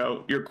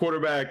your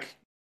quarterback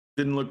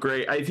didn't look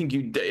great. I think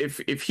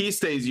if he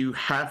stays, you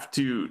have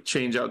to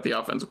change out the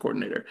offensive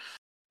coordinator.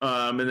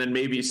 And then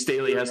maybe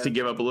Staley has to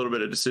give up a little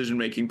bit of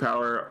decision-making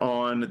power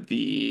on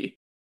the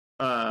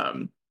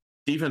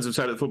defensive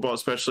side of the football,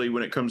 especially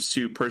when it comes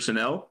to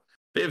personnel.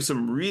 They have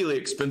some really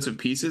expensive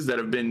pieces that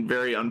have been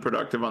very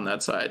unproductive on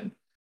that side,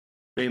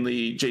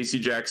 mainly J.C.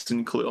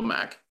 Jackson, Khalil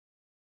Mack.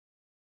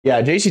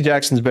 Yeah, J.C.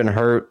 Jackson's been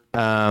hurt.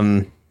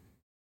 Man,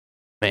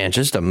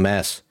 just a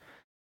mess.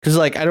 Because,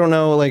 I don't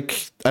know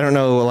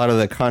a lot of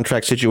the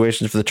contract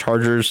situations for the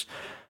Chargers,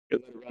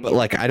 but,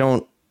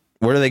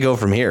 where do they go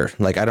from here?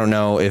 I don't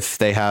know if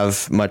they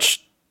have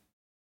much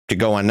to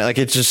go on.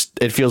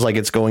 It feels like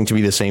it's going to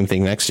be the same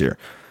thing next year.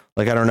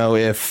 I don't know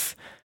if,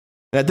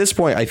 at this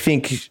point, I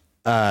think,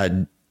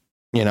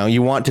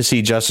 you want to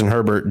see Justin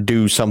Herbert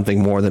do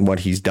something more than what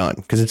he's done.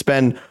 Because it's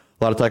been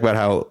a lot of talk about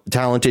how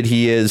talented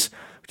he is,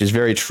 which is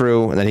very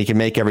true, and that he can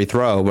make every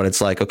throw, but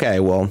it's okay,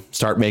 well,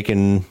 start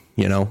making,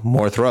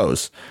 more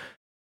throws.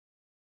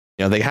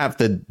 They have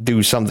to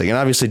do something. And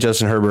obviously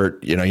Justin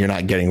Herbert, you're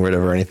not getting rid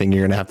of or anything.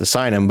 You're going to have to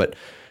sign him, but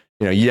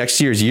next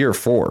year's year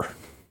 4.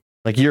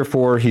 Year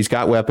 4, he's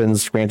got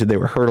weapons. Granted, they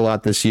were hurt a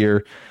lot this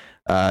year.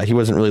 He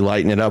wasn't really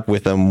lighting it up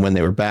with them when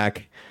they were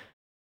back.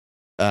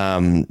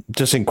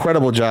 Just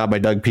incredible job by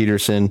Doug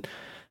Peterson.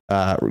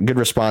 Good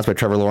response by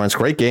Trevor Lawrence.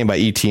 Great game by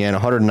ETN,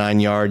 109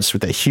 yards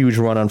with a huge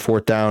run on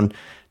 4th down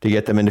to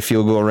get them into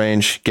field goal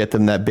range, get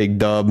them that big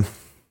dub.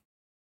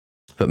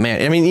 But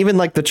man, I mean, even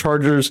the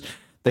Chargers,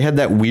 they had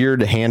that weird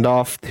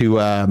handoff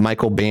to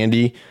Michael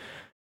Bandy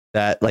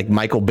that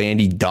Michael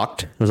Bandy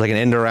ducked. It was an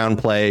end around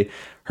play.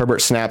 Herbert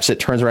snaps it,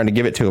 turns around to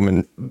give it to him,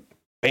 and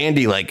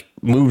Bandy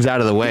moves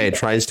out of the way,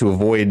 tries to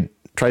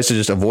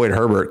just avoid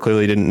Herbert.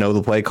 Clearly didn't know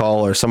the play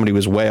call, or somebody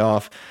was way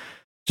off.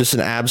 Just an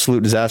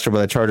absolute disaster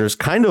by the Chargers.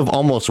 Kind of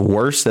almost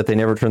worse that they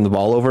never turned the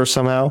ball over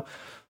somehow.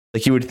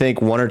 You would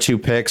think 1 or 2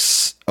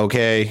 picks,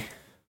 okay.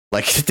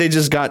 They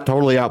just got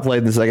totally outplayed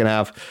in the second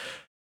half.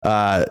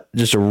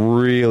 Just a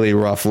really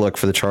rough look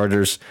for the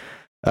Chargers.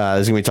 This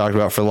is going to be talked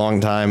about for a long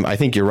time. I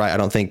think you're right. I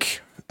don't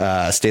think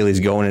Staley's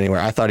going anywhere.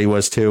 I thought he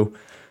was too.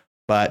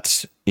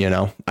 But,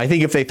 I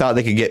think if they thought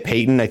they could get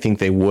Peyton, I think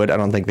they would. I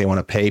don't think they want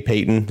to pay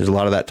Peyton. There's a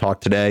lot of that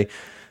talk today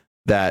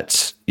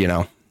that,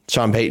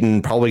 Sean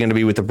Payton probably going to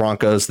be with the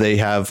Broncos. They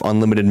have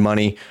unlimited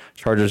money.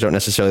 Chargers don't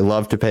necessarily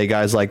love to pay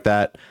guys like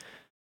that,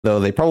 though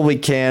they probably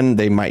can.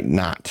 They might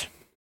not.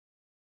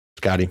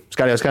 Scotty,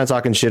 I was kind of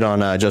talking shit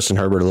on Justin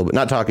Herbert a little bit.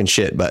 Not talking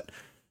shit, but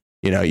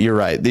you're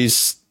right.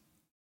 He's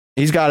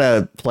got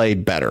to play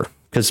better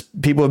because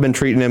people have been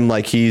treating him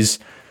like he's,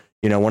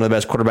 one of the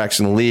best quarterbacks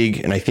in the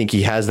league. And I think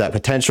he has that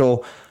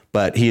potential,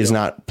 but he has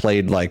not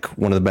played like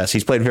one of the best.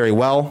 He's played very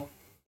well,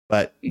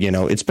 but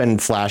it's been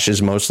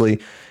flashes mostly,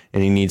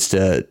 and he needs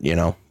to,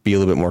 be a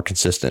little bit more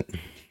consistent.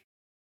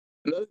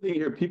 Another thing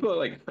here, people are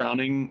like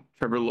crowning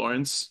Trevor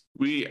Lawrence.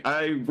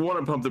 I want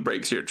to pump the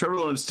brakes here. Trevor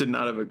Lawrence did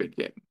not have a good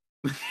game.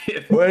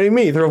 What do you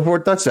mean? Throw 4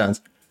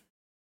 touchdowns.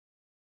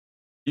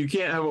 You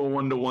can't have a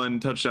 1-to-1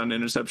 touchdown to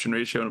interception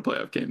ratio in a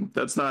playoff game.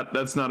 That's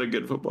not a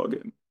good football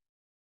game.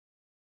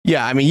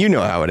 Yeah, I mean, you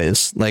know how it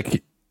is.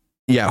 Like,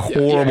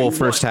 horrible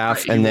first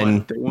half, and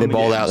then they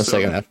balled out in the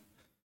second half.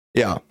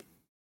 Yeah.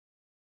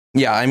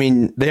 Yeah, I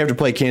mean, they have to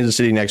play Kansas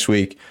City next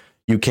week.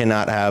 You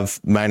cannot have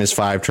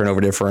 -5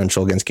 turnover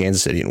differential against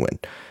Kansas City and win.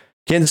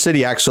 Kansas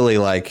City has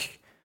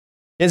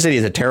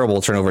a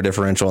terrible turnover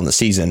differential in the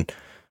season.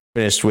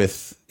 Finished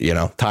with,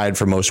 tied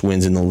for most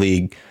wins in the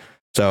league.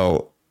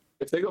 So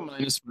if they go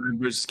 -5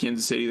 versus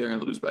Kansas City, they're going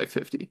to lose by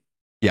 50.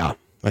 Yeah,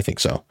 I think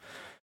so.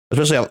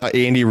 Especially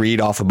Andy Reid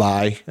off a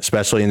bye,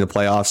 especially in the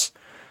playoffs.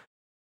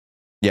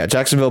 Yeah,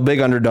 Jacksonville, big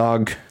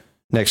underdog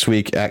next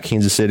week at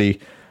Kansas City.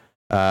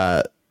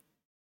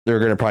 They're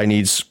going to probably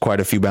need quite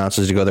a few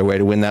bounces to go their way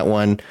to win that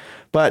one.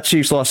 But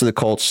Chiefs lost to the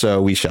Colts,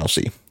 so we shall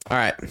see. All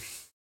right.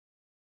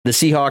 The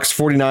Seahawks,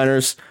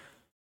 49ers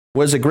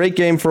was a great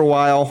game for a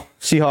while.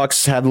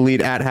 Seahawks had the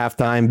lead at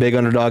halftime, big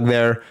underdog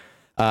there.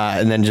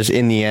 And then just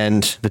in the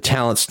end, the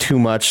talent's too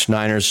much.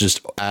 Niners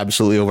just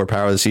absolutely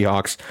overpower the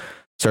Seahawks.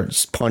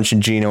 Starts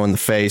punching Geno in the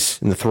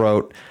face, in the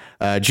throat.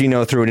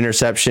 Geno threw an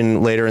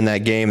interception later in that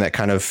game that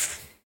kind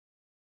of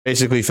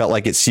basically felt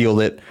like it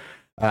sealed it.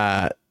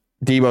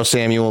 Deebo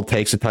Samuel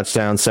takes a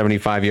touchdown,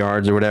 75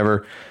 yards or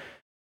whatever.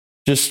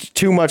 Just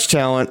too much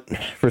talent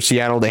for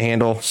Seattle to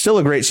handle. Still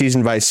a great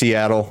season by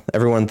Seattle.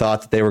 Everyone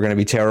thought that they were going to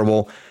be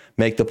terrible,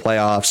 make the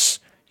playoffs,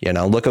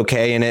 look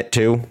okay in it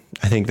too.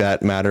 I think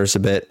that matters a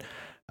bit.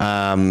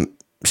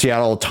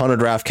 Seattle, a ton of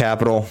draft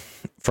capital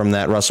from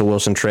that Russell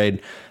Wilson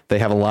trade. They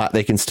have a lot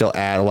they can still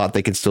add, a lot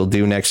they can still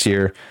do next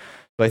year.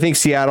 But I think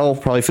Seattle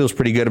probably feels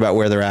pretty good about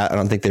where they're at. I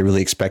don't think they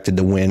really expected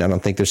to win. I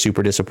don't think they're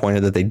super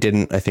disappointed that they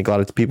didn't. I think a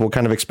lot of people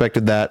kind of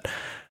expected that.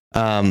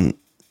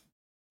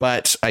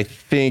 But I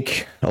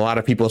think a lot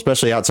of people,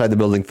 especially outside the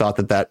building, thought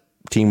that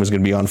team was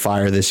going to be on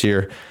fire this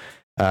year.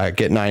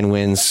 Get 9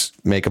 wins,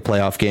 make a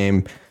playoff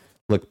game,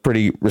 look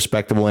pretty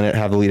respectable in it,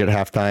 have the lead at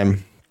halftime.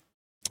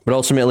 But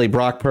ultimately,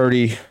 Brock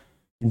Purdy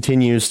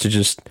continues to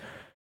just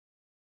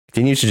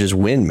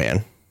win,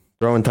 man.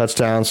 Throwing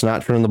touchdowns,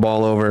 not turning the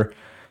ball over.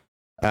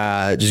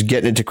 Just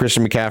getting it to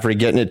Christian McCaffrey,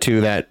 getting it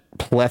to that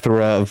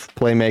plethora of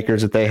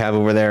playmakers that they have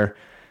over there.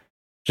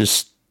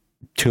 Just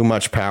too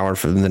much power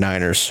for the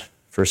Niners,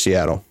 for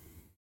Seattle.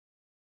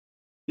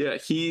 Yeah,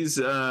 he's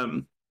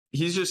everything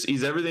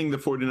the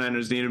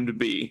 49ers need him to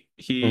be.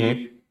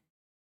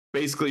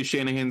 Basically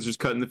Shanahan's just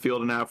cutting the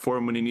field in half for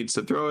him when he needs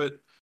to throw it.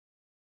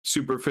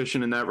 Super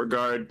efficient in that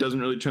regard. Doesn't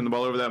really turn the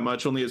ball over that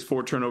much. Only has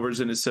 4 turnovers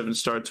in his 7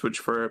 starts, which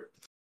for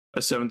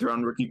a 7th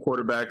round rookie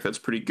quarterback, that's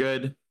pretty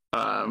good.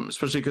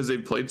 Especially because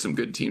they've played some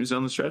good teams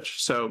down the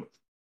stretch. So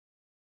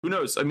who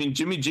knows? I mean,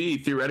 Jimmy G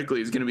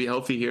theoretically is going to be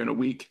healthy here in a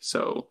week.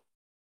 So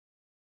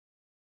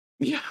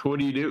yeah, what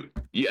do you do?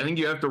 I think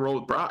you have to roll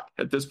with Brock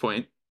at this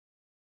point.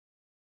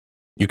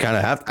 You kind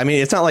of have. I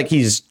mean, it's not like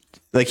he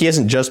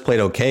hasn't just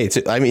played okay.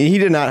 He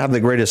did not have the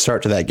greatest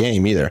start to that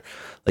game either.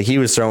 Like he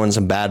was throwing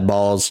some bad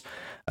balls.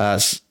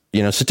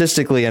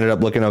 Statistically ended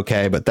up looking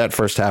okay, but that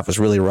first half was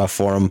really rough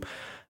for him.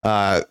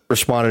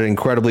 Responded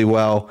incredibly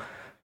well.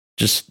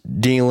 Just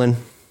dealing,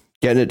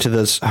 getting it to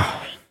this.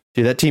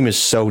 Dude, that team is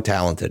so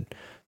talented.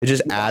 They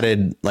just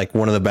added like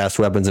one of the best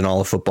weapons in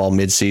all of football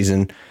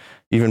midseason.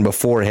 Even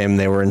before him,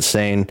 they were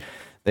insane.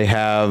 They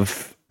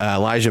have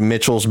Elijah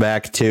Mitchell's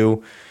back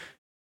too.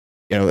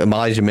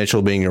 Elijah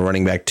Mitchell being a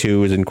running back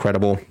too is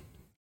incredible.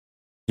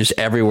 Just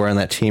everywhere on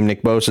that team.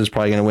 Nick Bosa is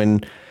probably going to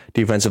win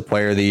Defensive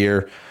Player of the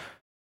Year.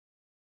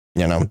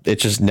 It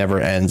just never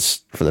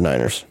ends for the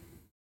Niners.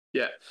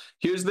 Yeah.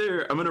 I'm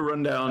going to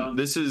run down.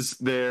 This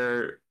is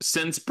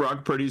since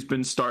Brock Purdy's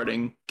been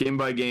starting game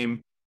by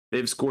game,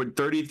 they've scored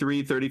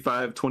 33,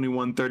 35,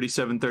 21,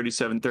 37,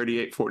 37,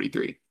 38,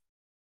 43.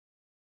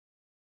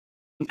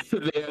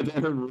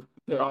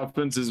 Their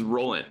offense is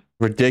rolling.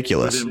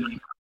 Ridiculous. And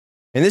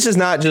this is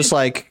not just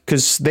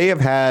because they have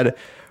had,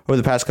 over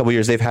the past couple of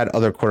years, they've had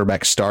other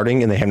quarterbacks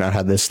starting and they have not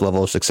had this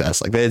level of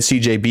success. Like they had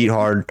CJ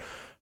Beathard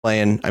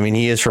playing. I mean,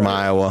 he is from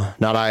Iowa,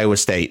 not Iowa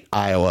State,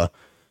 Iowa.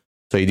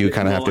 So you do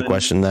kind of have to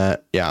question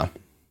that. Yeah.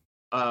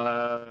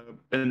 And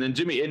then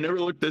Jimmy, it never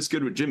looked this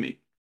good with Jimmy.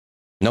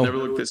 No. Never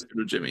looked this good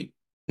with Jimmy.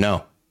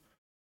 No.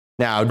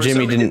 Now,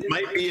 Jimmy didn't. It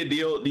might be a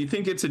deal. Do you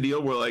think it's a deal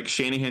where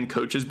Shanahan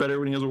coaches better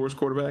when he has a worse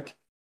quarterback?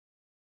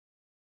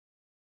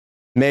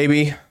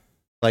 Maybe.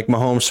 Like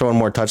Mahomes throwing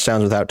more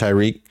touchdowns without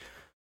Tyreek.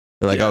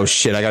 They're like, oh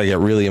shit, I got to get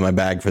really in my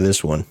bag for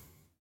this one.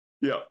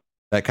 Yeah.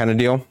 That kind of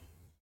deal.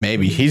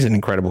 Maybe. He's an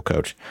incredible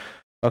coach.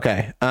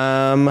 Okay.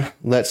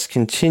 Let's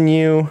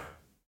continue.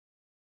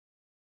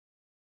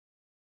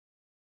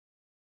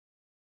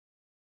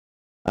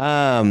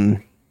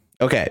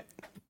 Okay.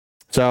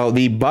 So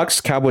the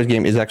Bucks Cowboys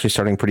game is actually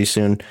starting pretty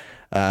soon.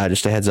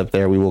 Just a heads up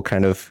there. We will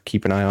kind of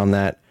keep an eye on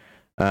that.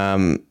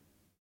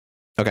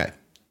 Okay.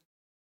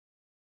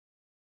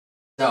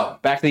 So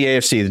back to the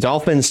AFC. The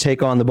Dolphins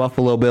take on the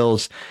Buffalo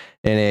Bills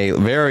in a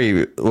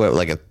very,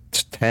 like a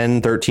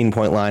 10,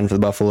 13-point line for the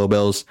Buffalo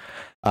Bills.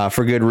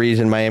 For good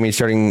reason. Miami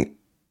starting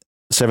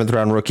 7th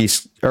round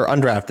rookies or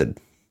undrafted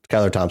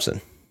Skylar Thompson.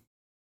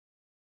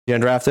 He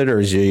undrafted or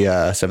is he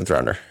 7th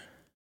rounder?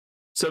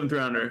 7th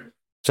rounder.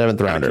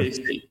 7th rounder.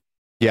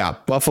 Yeah,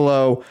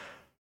 Buffalo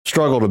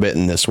struggled a bit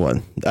in this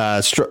one.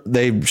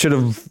 They should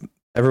have.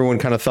 Everyone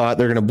kind of thought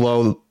they're going to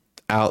blow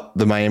out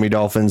the Miami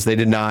Dolphins. They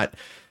did not.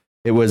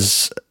 It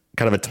was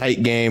kind of a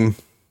tight game.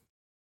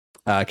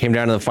 Came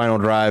down to the final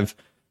drive.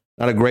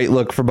 Not a great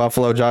look for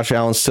Buffalo. Josh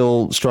Allen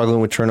still struggling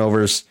with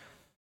turnovers.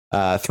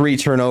 3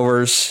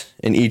 turnovers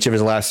in each of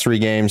his last 3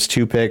 games.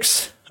 2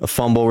 picks, a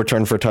fumble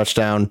return for a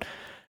touchdown.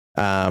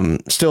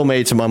 Still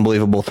made some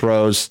unbelievable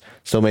throws.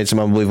 Still made some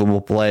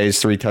unbelievable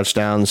plays. 3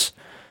 touchdowns.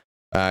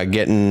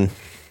 Getting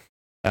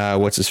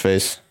what's his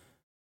face?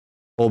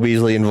 Cole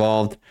Beasley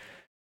involved.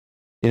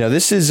 You know,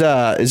 was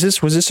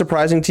this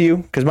surprising to you?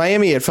 Because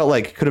Miami, it felt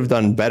like could have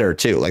done better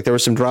too. Like there were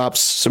some drops,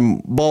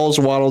 some balls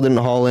Waddle didn't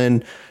haul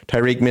in.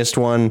 Tyreek missed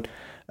one.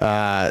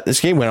 This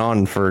game went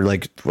on for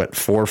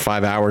 4 or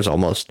 5 hours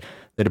almost.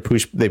 They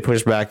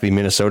pushed back the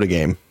Minnesota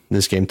game.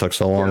 This game took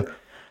so long.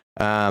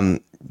 Yeah.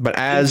 But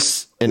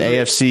as an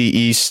AFC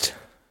East,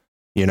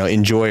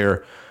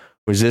 enjoyer,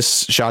 was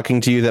this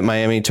shocking to you that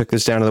Miami took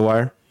this down to the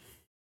wire?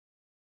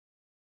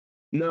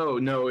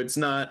 No, it's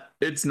not.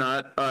 It's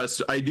not.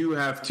 So I do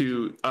have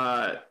to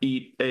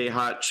eat a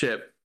hot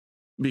chip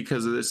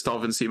because of this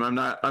Dolphins team. I'm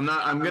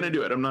gonna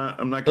do it. I'm not.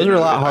 Those are a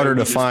lot harder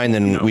to find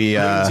than we.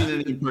 I haven't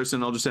seen it in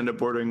person. I'll just end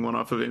up ordering one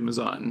off of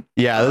Amazon.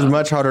 Yeah, those are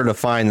much harder to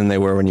find than they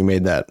were when you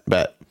made that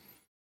bet.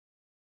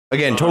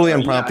 Again, totally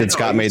unprompted. Yeah,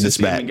 Scott made this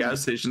bet. In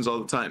gas stations all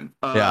the time.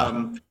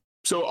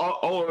 So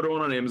I'll order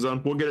one on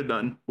Amazon. We'll get it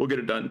done.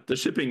 The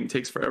shipping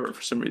takes forever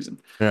for some reason.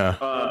 Yeah.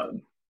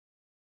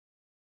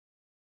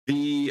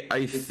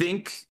 I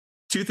think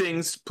 2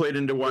 things played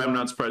into why I'm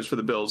not surprised for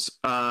the Bills.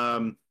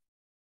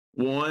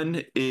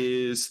 One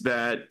is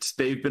that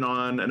they've been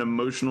on an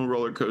emotional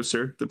roller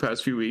coaster the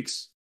past few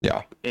weeks.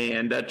 Yeah.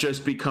 And that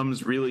just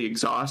becomes really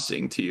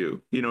exhausting to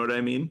you. You know what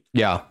I mean?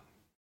 Yeah.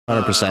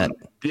 100%.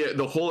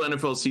 The whole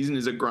NFL season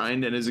is a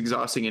grind and is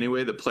exhausting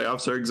anyway. The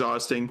playoffs are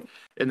exhausting.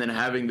 And then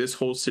having this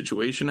whole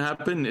situation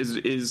happen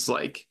is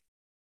like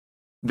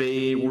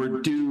they were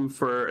due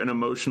for an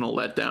emotional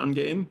letdown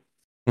game.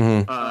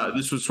 Mm-hmm.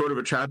 This was sort of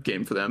a trap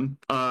game for them.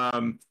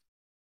 And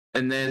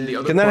then the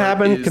other can that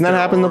happen? Can that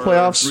happen in the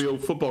playoffs? Real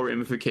football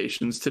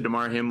ramifications to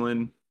Damar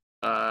Hamlin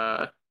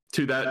to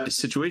that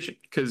situation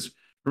because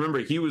remember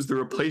he was the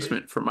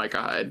replacement for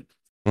Micah Hyde.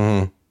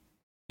 Mm-hmm.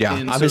 Yeah,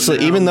 and obviously,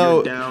 so even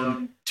though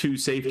down 2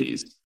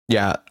 safeties.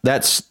 Yeah,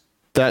 that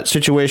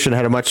situation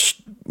had a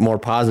much more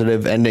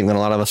positive ending than a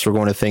lot of us were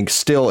going to think.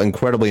 Still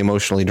incredibly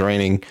emotionally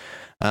draining.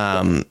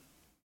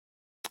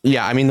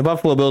 Yeah, I mean the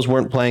Buffalo Bills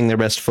weren't playing their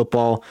best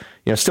football.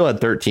 Still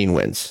had 13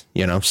 wins.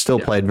 Still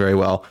played very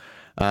well.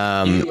 You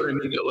know what I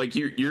mean? Like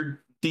you're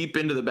deep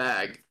into the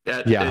bag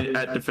at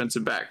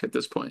defensive back at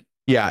this point.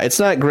 Yeah, it's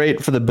not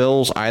great for the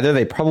Bills either.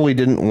 They probably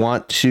didn't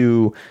want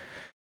to.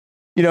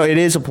 It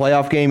is a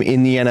playoff game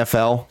in the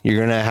NFL. You're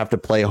going to have to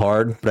play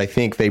hard, but I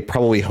think they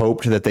probably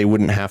hoped that they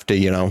wouldn't have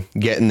to,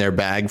 get in their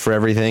bag for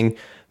everything.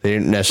 They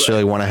didn't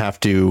necessarily want to have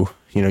to,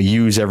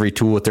 use every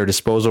tool at their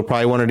disposal.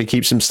 Probably wanted to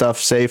keep some stuff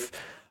safe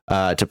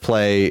to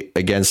play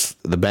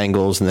against the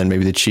Bengals and then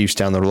maybe the Chiefs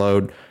down the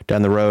road.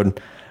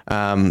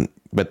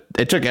 But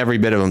it took every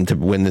bit of them to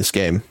win this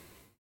game.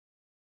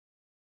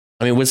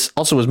 I mean, was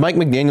Mike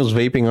McDaniels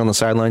vaping on the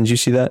sidelines? Did you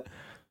see that?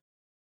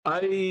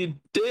 I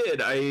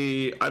did.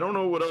 I don't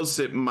know what else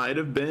it might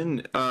have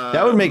been.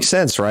 That would make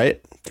sense,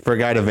 right? For a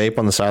guy to vape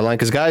on the sideline,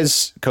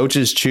 because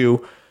coaches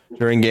chew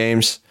during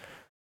games.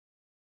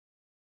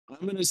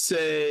 I'm gonna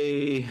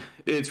say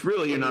it's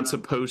really you're not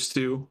supposed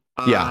to.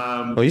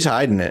 Yeah. Well, he's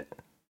hiding it.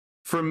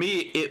 For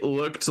me, it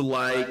looked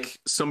like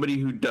somebody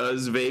who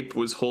does vape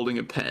was holding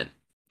a pen.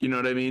 You know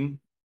what I mean?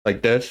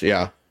 Like this?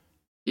 Yeah.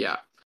 Yeah.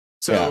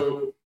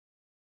 So.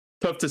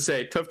 Tough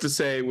to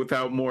say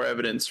without more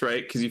evidence,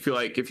 right? Because you feel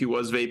like if he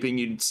was vaping,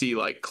 you'd see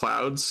like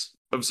clouds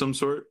of some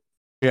sort.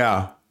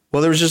 Yeah.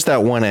 Well, there was just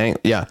that one angle.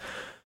 Yeah.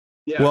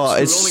 Yeah. Well,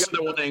 so it's only got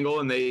that one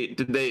angle, and they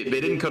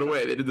didn't cut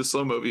away. They did the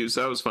slow mo views.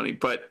 So that was funny.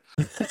 But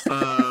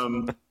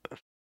I'm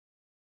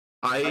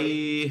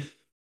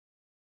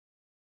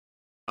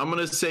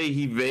gonna say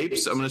he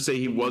vapes. I'm gonna say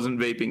he wasn't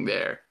vaping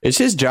there. Is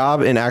his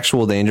job in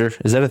actual danger?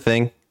 Is that a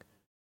thing?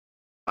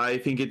 I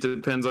think it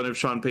depends on if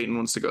Sean Payton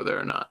wants to go there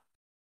or not.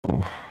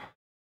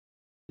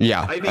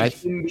 Yeah, I think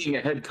him being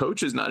a head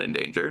coach is not in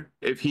danger.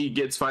 If he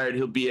gets fired,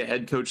 he'll be a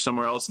head coach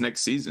somewhere else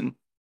next season.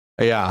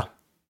 Yeah,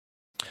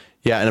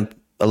 and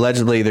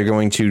allegedly they're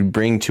going to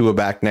bring Tua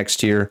back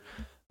next year.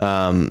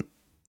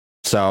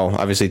 So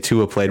obviously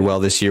Tua played well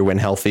this year when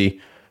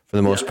healthy for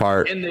the most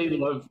part. And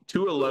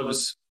Tua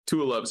loves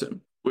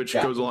him, which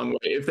goes a long way.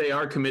 If they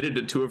are committed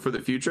to Tua for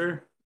the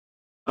future,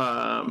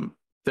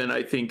 then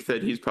I think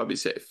that he's probably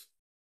safe.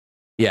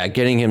 Yeah,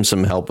 getting him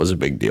some help was a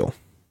big deal.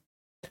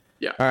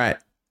 Yeah. All right.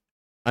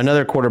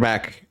 Another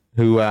quarterback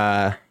who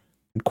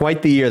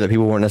quite the year that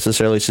people weren't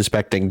necessarily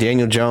suspecting.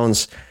 Daniel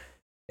Jones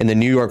and the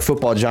New York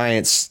Football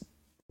Giants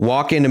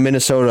walk into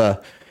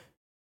Minnesota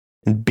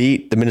and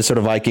beat the Minnesota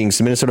Vikings.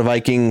 The Minnesota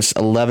Vikings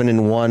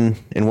 11-1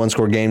 in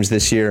one-score games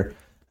this year.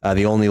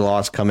 The only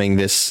loss coming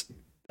this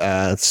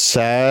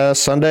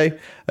Sunday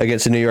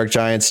against the New York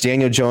Giants.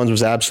 Daniel Jones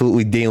was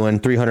absolutely dealing.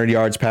 300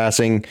 yards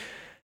passing,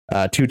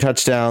 2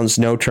 touchdowns,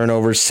 no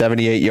turnovers,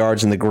 78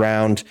 yards in the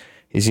ground.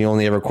 He's the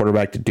only ever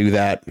quarterback to do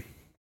that.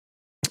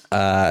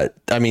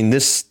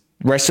 This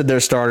rested their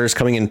starters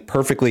coming in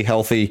perfectly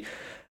healthy.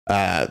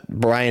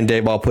 Brian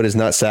Daboll put his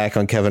nutsack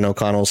on Kevin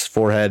O'Connell's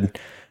forehead.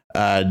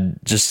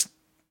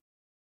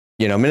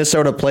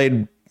 Minnesota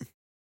played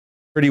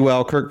pretty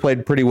well. Kirk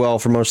played pretty well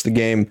for most of the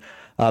game.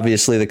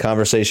 Obviously, the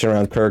conversation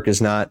around Kirk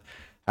is not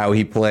how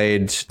he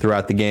played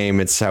throughout the game.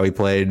 It's how he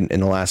played in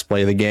the last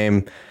play of the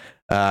game.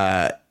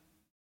 But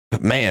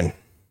man,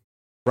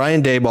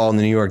 Brian Daboll and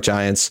the New York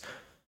Giants.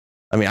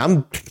 We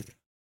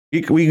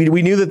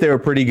knew that they were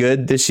pretty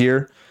good this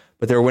year,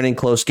 but they were winning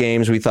close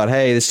games. We thought,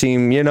 hey, this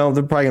team, they're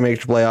probably going to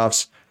make the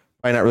playoffs.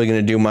 Probably not really going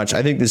to do much.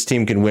 I think this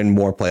team can win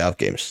more playoff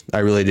games. I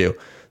really do.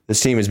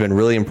 This team has been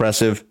really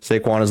impressive.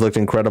 Saquon has looked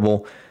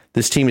incredible.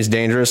 This team is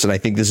dangerous, and I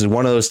think this is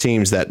one of those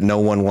teams that no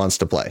one wants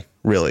to play,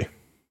 really.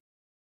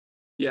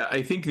 Yeah,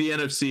 I think the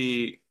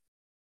NFC,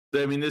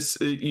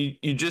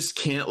 you just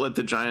can't let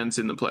the Giants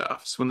in the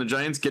playoffs. When the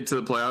Giants get to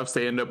the playoffs,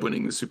 they end up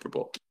winning the Super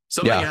Bowl.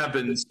 Something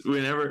happens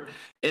whenever,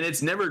 and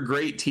it's never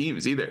great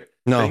teams either.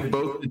 No. I think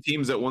both the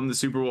teams that won the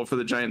Super Bowl for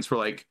the Giants were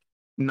like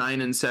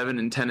 9-7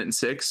 and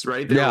 10-6,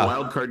 right? They were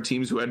wild card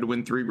teams who had to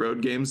win 3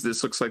 road games.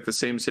 This looks like the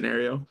same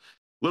scenario.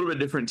 A little bit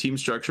different team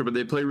structure, but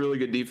they play really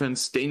good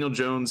defense. Daniel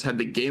Jones had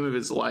the game of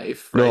his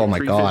life. Right? Oh my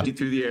 350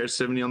 through the air,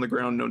 70 on the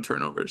ground, no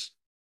turnovers.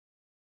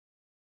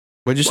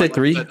 What'd you say,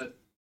 3?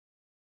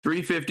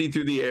 350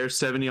 through the air,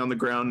 70 on the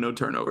ground, no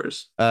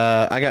turnovers.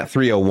 I got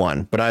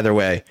 301, but either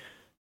way.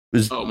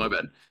 My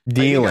bad.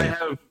 Dealing. I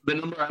have the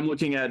number I'm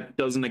looking at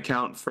doesn't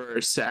account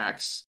for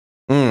sacks.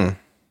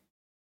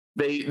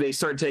 They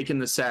start taking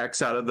the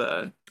sacks out of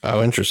the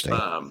interesting.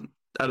 Out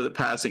of the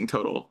passing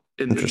total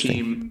in the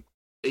team.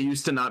 It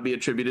used to not be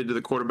attributed to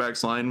the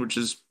quarterback's line, which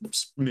is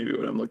maybe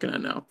what I'm looking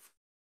at now.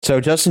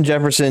 So Justin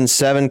Jefferson,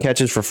 7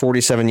 catches for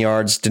 47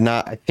 yards.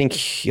 I think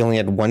he only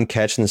had 1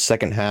 catch in the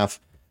second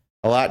half.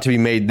 A lot to be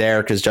made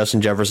there because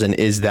Justin Jefferson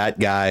is that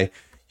guy.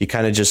 You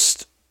kind of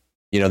just,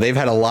 they've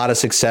had a lot of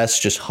success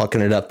just hucking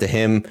it up to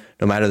him,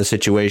 no matter the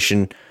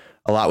situation.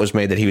 A lot was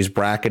made that he was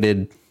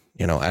bracketed.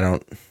 You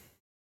got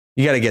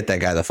to get that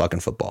guy the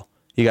fucking football.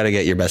 You got to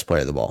get your best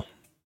player the ball.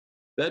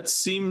 That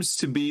seems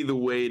to be the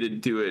way to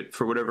do it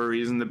for whatever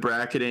reason. The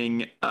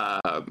bracketing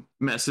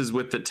messes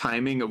with the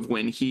timing of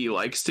when he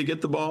likes to get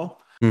the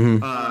ball,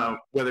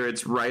 whether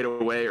it's right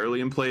away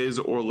early in plays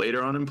or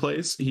later on in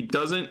plays. He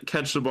doesn't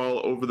catch the ball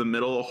over the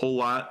middle a whole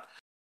lot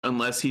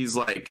unless it's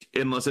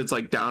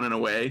like down and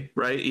away,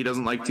 right? He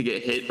doesn't like to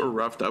get hit or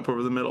roughed up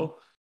over the middle.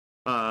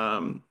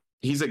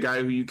 He's a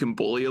guy who you can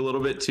bully a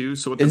little bit too.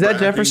 So is that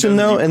Jefferson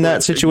though in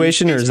that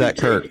situation, or is that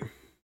Kirk?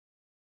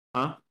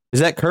 Huh? Is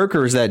that Kirk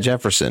or is that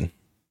Jefferson?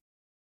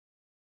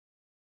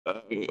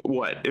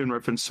 What in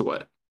reference to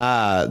what?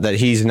 That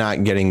he's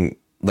not getting,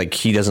 like,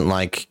 he doesn't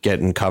like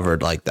getting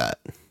covered like that.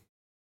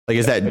 Like,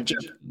 is that Kirk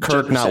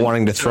Jefferson not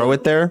wanting to throw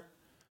it there?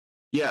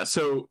 Yeah.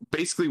 So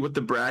basically, what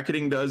the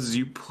bracketing does is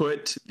you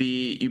put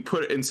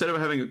instead of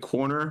having a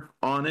corner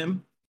on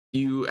him,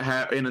 you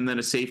have and then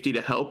a safety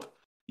to help.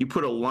 You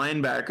put a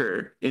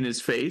linebacker in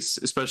his face,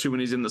 especially when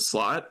he's in the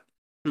slot,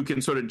 who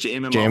can sort of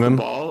jam him off the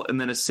ball, and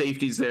then a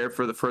safety's there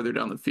for the further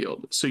down the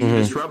field. So you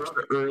disrupt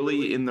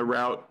early in the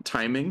route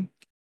timing.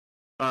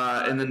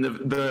 And then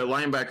the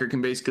linebacker can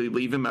basically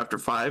leave him after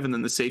 5, and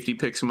then the safety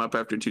picks him up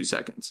after 2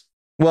 seconds.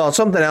 Well,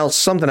 something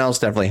else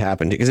definitely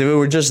happened, because if it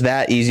were just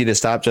that easy to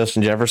stop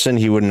Justin Jefferson,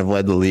 he wouldn't have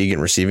led the league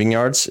in receiving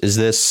yards. The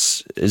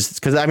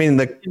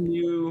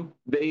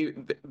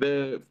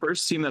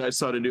first team that I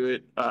saw to do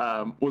it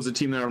was a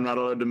team that I'm not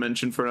allowed to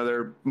mention for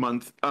another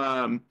month.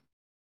 And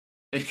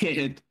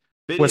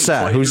what's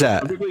that? Who's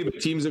that? Typically, the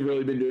teams have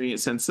really been doing it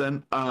since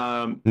then.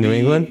 New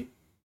England.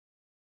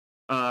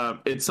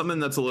 It's something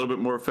that's a little bit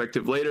more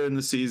effective later in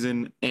the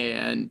season,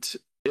 and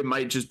it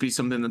might just be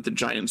something that the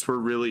Giants were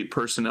really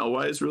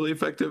personnel-wise really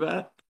effective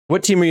at.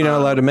 What team are you not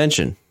allowed to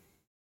mention?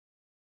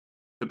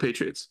 The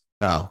Patriots.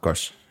 Oh, of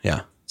course.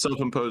 Yeah.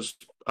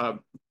 Self-imposed.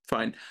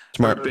 Fine.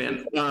 Smart.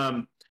 Ban.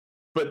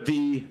 But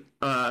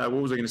what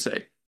was I going to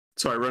say?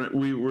 Sorry,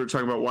 we were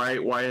talking about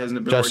why hasn't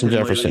it been Justin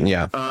Jefferson? lately?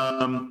 Yeah.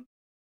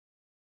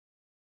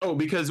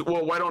 Because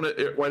why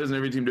doesn't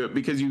every team do it?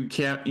 Because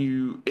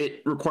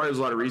it requires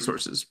a lot of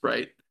resources,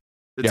 right?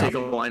 To take a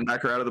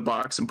linebacker out of the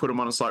box and put him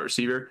on a slot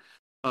receiver.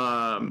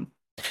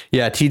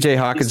 Yeah, TJ He's still a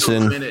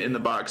Hawkinson. minute in the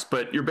box,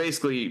 but you're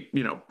basically,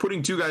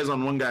 putting two guys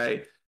on one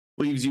guy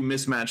leaves you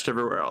mismatched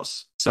everywhere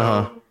else.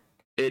 So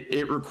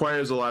it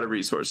requires a lot of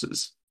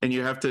resources, and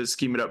you have to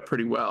scheme it up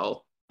pretty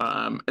well.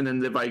 And then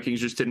the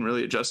Vikings just didn't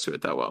really adjust to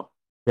it that well.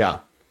 Yeah.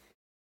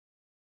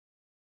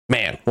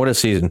 Man, what a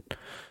season.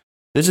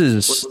 This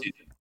is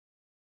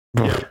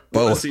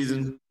what a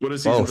season. What a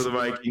season for the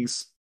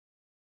Vikings.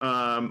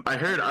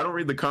 I don't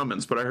read the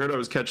comments, but I heard I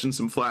was catching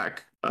some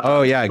flack.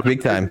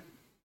 Big time.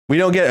 We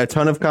don't get a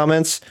ton of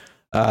comments.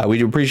 We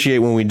do appreciate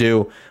when we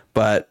do,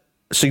 but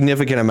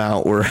significant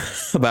amount were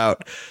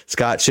about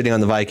Scott shitting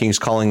on the Vikings,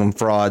 calling them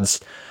frauds.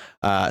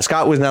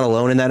 Scott was not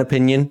alone in that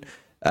opinion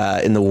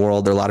in the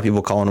world. There are a lot of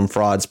people calling them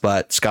frauds,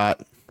 but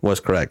Scott was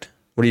correct.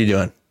 What are you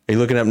doing? Are you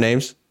looking up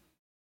names?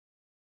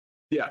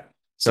 Yeah.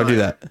 Don't do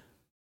that.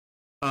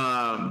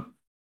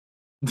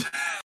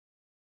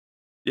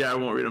 Yeah, I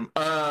won't read them.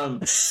 I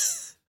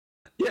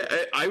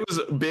was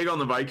big on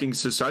the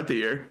Vikings to start the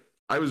year.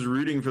 I was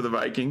rooting for the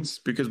Vikings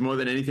because more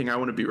than anything, I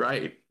want to be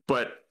right.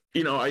 But,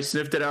 I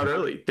sniffed it out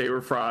early. They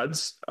were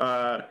frauds.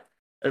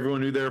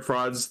 Everyone knew they were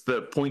frauds.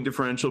 The point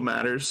differential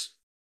matters.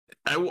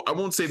 I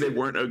won't say they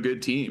weren't a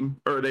good team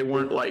or they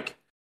weren't like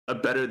a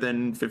better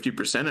than 50%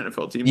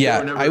 NFL team.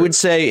 Yeah, I would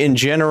say in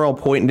general,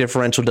 point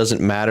differential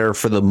doesn't matter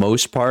for the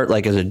most part.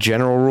 Like as a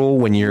general rule,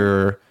 when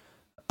you're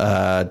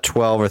 12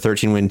 or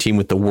 13 win team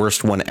with the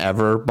worst one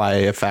ever by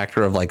a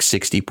factor of like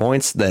 60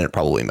 points, then it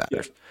probably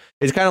matters. Yeah.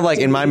 It's kind of like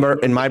in my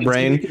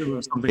brain,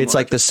 it's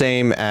like the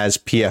same as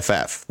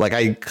PFF. Like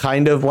I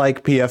kind of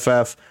like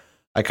PFF.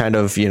 I kind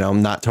of,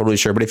 I'm not totally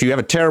sure. But if you have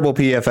a terrible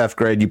PFF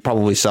grade, you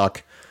probably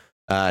suck.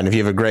 And if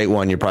you have a great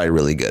one, you're probably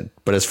really good.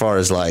 But as far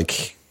as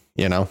like,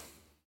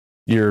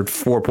 you're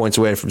 4 points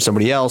away from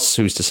somebody else,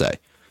 who's to say?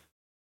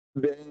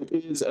 There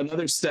is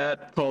another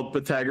stat called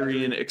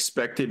Pythagorean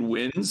expected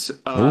wins.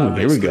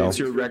 Here we go. It's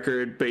your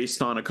record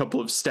based on a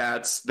couple of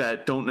stats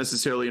that don't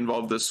necessarily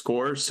involve the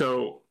score.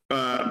 So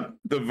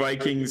the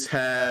Vikings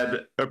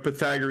had a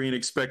Pythagorean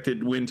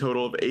expected win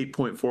total of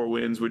 8.4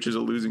 wins, which is a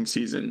losing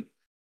season.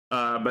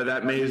 By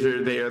that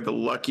measure, they are the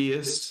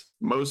luckiest,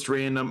 most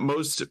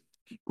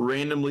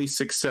randomly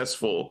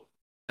successful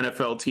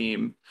NFL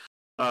team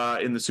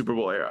in the Super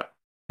Bowl era.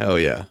 Oh,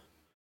 yeah.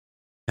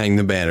 Hang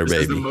the banner, this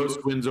baby. Is the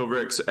most wins over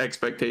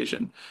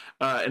expectation.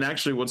 And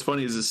actually, what's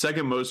funny is the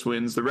second most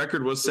wins, the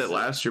record was set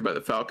last year by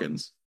the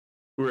Falcons,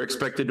 who were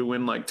expected to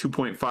win like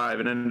 2.5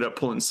 and ended up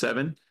pulling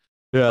 7.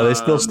 Yeah, they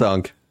still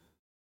stunk.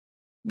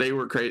 They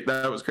were crazy.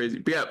 That was crazy.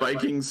 But yeah,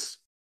 Vikings,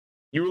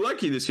 you were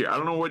lucky this year. I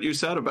don't know what you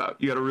said about.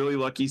 You had a really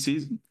lucky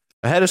season.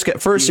 I had a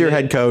first-year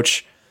head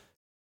coach.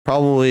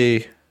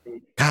 Probably,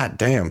 god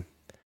damn.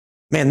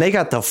 Man, they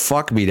got the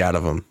fuck beat out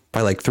of them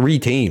by like 3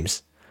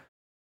 teams.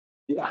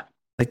 Yeah.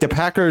 Like the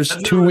Packers,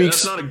 2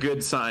 weeks. That's not a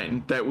good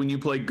sign that when you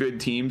play good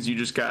teams, you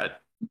just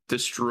got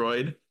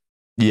destroyed.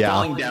 Yeah.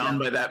 Falling down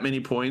by that many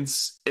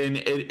points,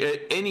 and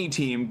any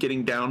team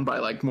getting down by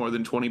like more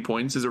than 20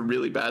 points is a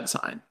really bad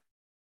sign.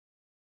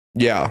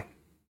 Yeah.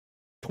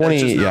 20,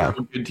 That's just not yeah.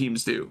 what good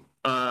teams do.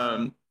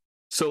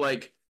 So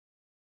like,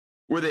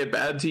 were they a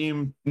bad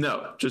team?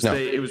 No.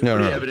 It was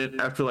pretty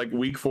evident after like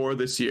week 4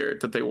 this year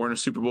that they weren't a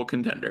Super Bowl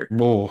contender.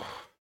 Oh.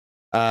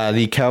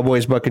 The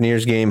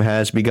Cowboys-Buccaneers game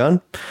has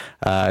begun.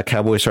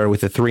 Cowboys started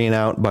with a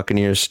 3-and-out.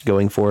 Buccaneers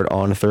going for it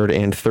on 3rd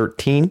and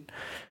 13.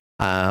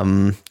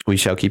 We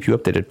shall keep you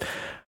updated.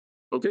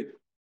 Okay.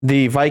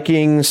 The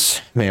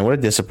Vikings, man, what a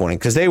disappointing,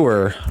 because they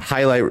were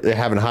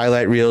having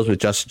highlight reels with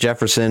Justin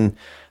Jefferson.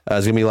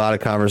 There's going to be a lot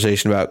of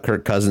conversation about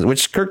Kirk Cousins,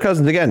 which Kirk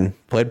Cousins, again,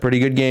 played a pretty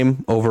good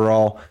game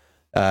overall.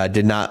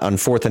 Did not on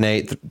 4th and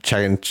 8,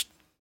 checking,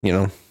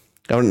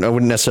 I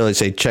wouldn't necessarily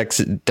say checks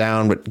it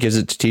down, but gives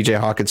it to TJ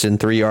Hawkinson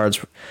 3 yards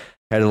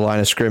ahead of the line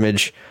of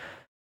scrimmage,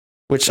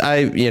 which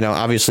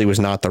obviously was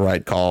not the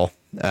right call.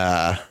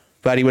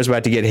 But he was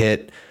about to get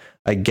hit.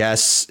 I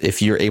guess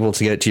if you're able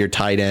to get it to your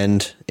tight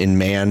end in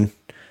man,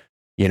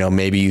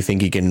 maybe you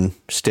think he can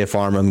stiff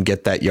arm him,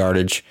 get that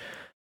yardage.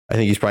 I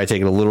think he's probably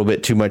taking a little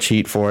bit too much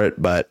heat for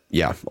it, but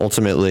yeah,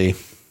 ultimately,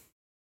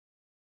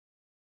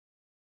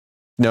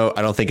 no,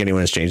 I don't think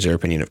anyone has changed their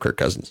opinion of Kirk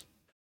Cousins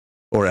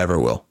or ever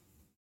will.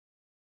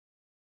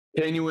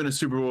 Can you win a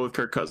Super Bowl with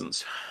Kirk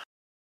Cousins?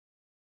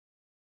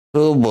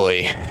 Oh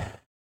boy.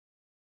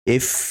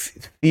 Here's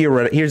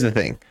the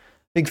thing.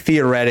 I think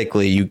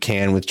theoretically you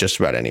can with just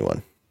about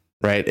anyone,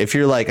 right? If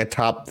you're like a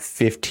top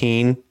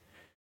 15,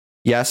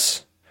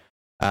 yes.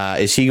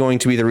 Is he going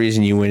to be the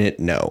reason you win it?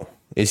 No.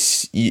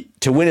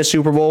 To win a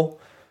Super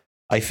Bowl,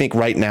 I think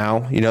right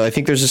now, I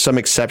think there's just some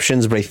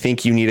exceptions, but I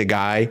think you need a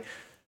guy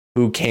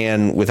who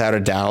can, without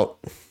a doubt,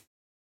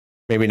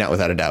 maybe not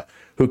without a doubt,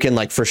 who can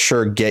like for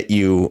sure get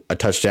you a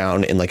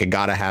touchdown in like a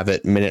gotta have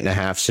it minute and a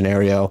half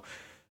scenario.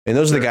 And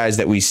those are the guys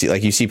that we see.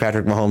 Like you see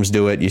Patrick Mahomes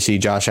do it. You see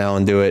Josh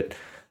Allen do it.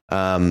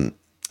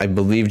 I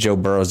believe Joe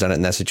Burrow's done it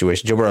in that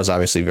situation. Joe Burrow's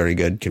obviously very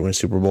good, can win a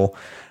Super Bowl.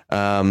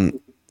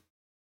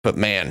 But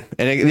man,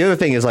 and the other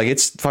thing is like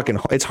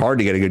it's hard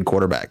to get a good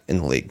quarterback in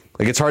the league.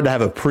 Like it's hard to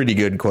have a pretty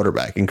good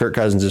quarterback, and Kirk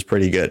Cousins is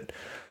pretty good.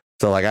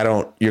 So like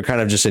you're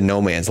kind of just in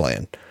no man's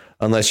land.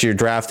 unless you're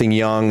drafting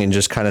young and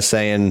just kind of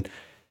saying,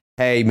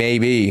 hey,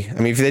 maybe. I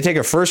mean, if they take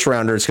a first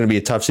rounder, it's going to be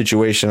a tough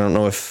situation. I don't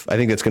know I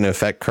think that's going to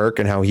affect Kirk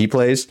and how he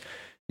plays.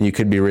 And you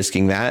could be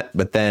risking that.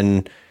 But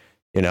then,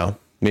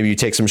 maybe you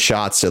take some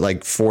shots at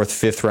like 4th,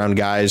 5th round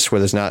guys where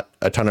there's not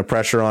a ton of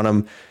pressure on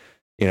them.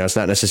 It's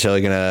not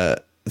necessarily going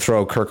to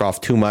throw Kirk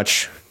off too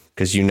much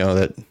because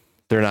that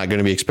they're not going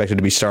to be expected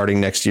to be starting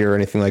next year or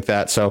anything like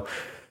that. So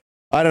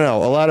I don't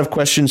know. A lot of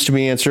questions to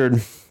be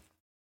answered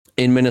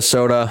in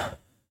Minnesota.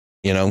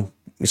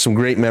 Some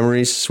great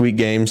memories, sweet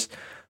games,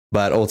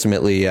 but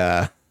ultimately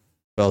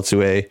fell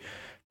to a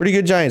pretty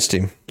good Giants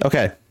team.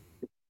 Okay.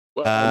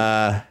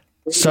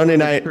 Sunday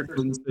night.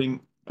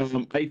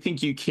 I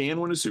think you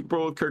can win a Super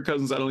Bowl with Kirk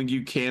Cousins. I don't think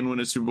you can win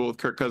a Super Bowl with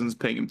Kirk Cousins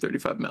paying him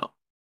 $35 million.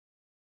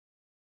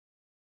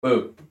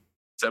 Whoa. Does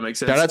that make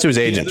sense? Shout out to his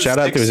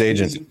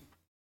agent.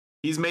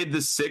 He's made the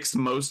 6th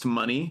most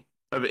money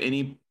of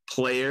any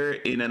player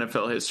in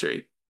NFL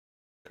history.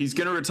 He's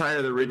going to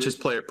retire the richest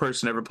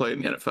person ever played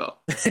in the NFL.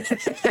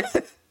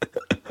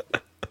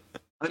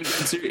 I'm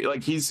serious.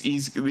 Like he's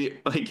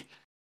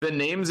the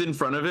names in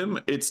front of him.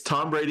 It's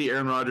Tom Brady,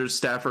 Aaron Rodgers,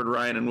 Stafford,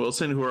 Ryan, and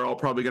Wilson, who are all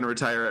probably going to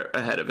retire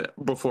ahead of it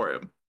before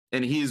him.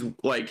 And he's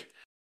like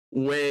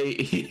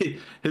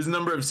his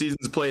number of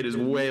seasons played is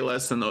way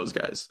less than those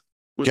guys,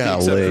 with the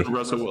exception of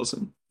Russell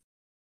Wilson.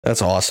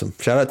 That's awesome.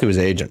 Shout out to his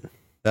agent.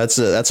 We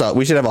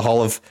should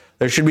have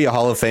there should be a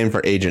Hall of Fame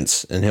for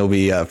agents, and he'll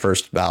be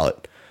first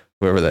ballot,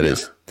 whoever that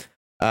is.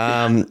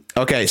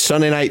 Okay,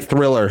 Sunday night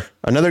thriller.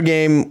 Another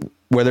game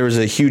where there was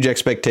a huge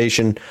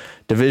expectation,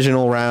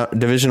 divisional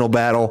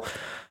battle,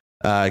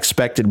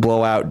 expected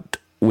blowout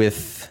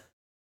with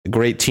a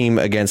great team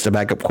against a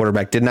backup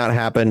quarterback. Did not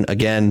happen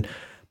again,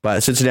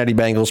 but Cincinnati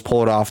Bengals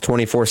pull it off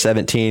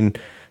 24-17.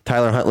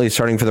 Tyler Huntley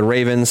starting for the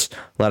Ravens.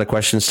 A lot of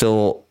questions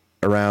still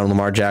around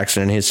Lamar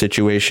Jackson and his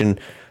situation.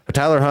 But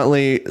Tyler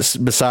Huntley,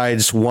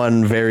 besides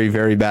one very,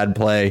 very bad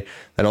play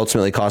that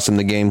ultimately cost him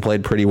the game,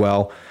 played pretty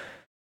well.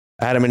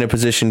 Had him in a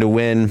position to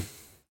win.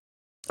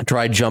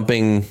 Tried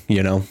jumping,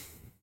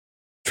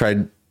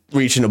 tried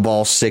reaching a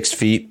ball 6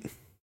 feet.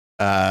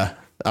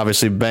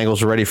 Obviously,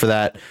 Bengals are ready for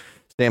that.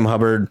 Sam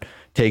Hubbard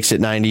takes it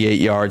 98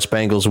 yards.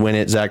 Bengals win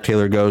it. Zach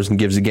Taylor goes and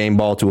gives the game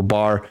ball to a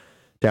bar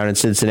down in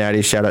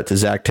Cincinnati. Shout out to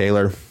Zach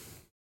Taylor.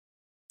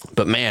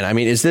 But man, I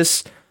mean,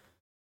 this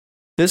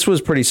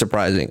was pretty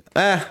surprising.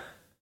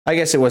 I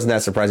guess it wasn't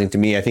that surprising to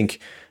me. I think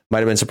it might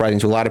have been surprising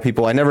to a lot of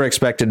people. I never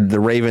expected the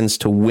Ravens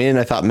to win.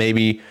 I thought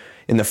maybe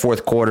in the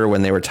 4th quarter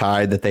when they were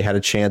tied that they had a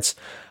chance.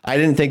 I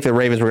didn't think the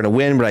Ravens were going to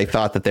win, but I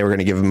thought that they were going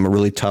to give them a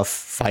really tough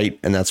fight,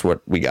 and that's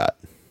what we got.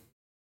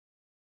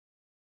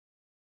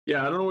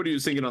 Yeah, I don't know what he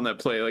was thinking on that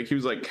play. Like he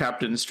was like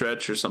Captain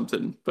Stretch or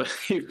something, but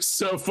he was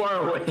so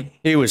far away.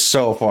 He was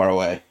so far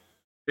away.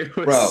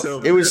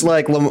 It was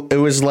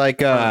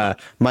like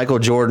Michael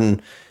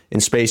Jordan in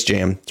Space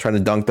Jam trying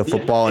to dunk the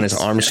football and his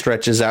arm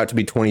stretches out to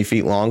be 20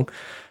 feet long.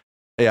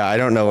 Yeah, I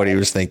don't know what he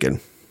was thinking.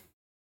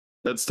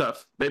 That's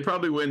tough. They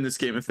probably win this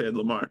game if they had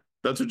Lamar.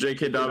 That's what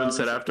J.K. Dobbins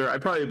said after. I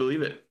probably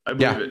believe it. I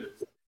believe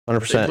it.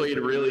 100%. They played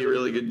a really,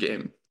 really good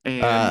game.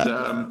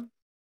 And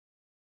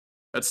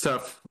that's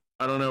tough.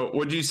 I don't know.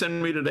 What did you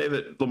send me today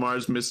that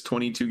Lamar's missed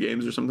 22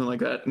 games or something like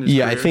that? In his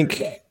career? I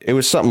think it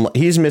was something.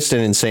 He's missed an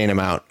insane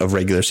amount of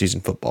regular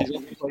season football. He's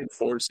only played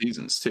 4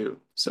 seasons too.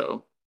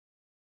 So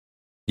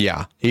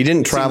yeah, he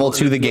didn't travel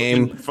to the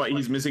game.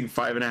 He's missing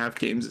 5.5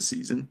 games a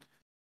season.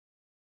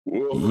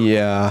 Whoa.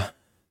 Yeah,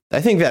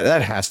 I think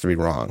that has to be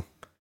wrong.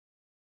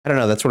 I don't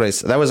know. That's what I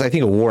said. That was, I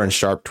think, a Warren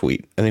Sharp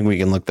tweet. I think we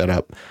can look that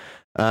up.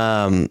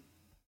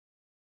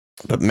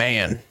 But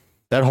man,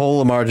 that whole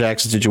Lamar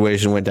Jackson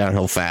situation went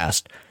downhill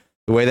fast.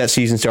 The way that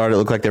season started, it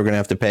looked like they were going to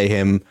have to pay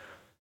him,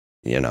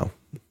 a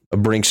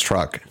Brinks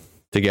truck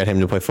to get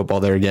him to play football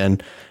there again.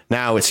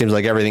 Now it seems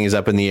like everything is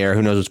up in the air.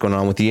 Who knows what's going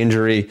on with the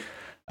injury?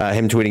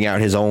 Him tweeting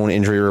out his own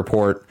injury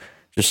report.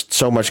 Just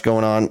so much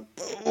going on.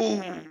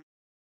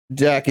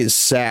 Jack is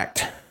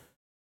sacked.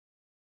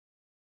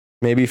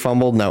 Maybe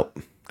fumbled. No,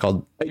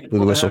 called blew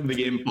the whistle. I have the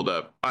game pulled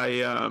up.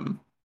 I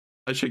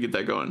should get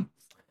that going.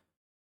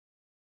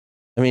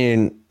 I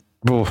mean,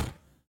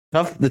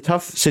 the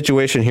tough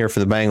situation here for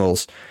the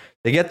Bengals.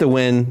 They get the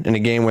win in a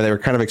game where they were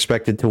kind of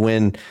expected to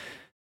win.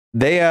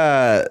 They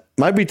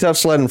might be tough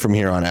sledding from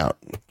here on out.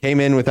 Came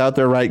in without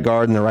their right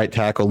guard and their right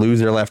tackle, lose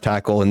their left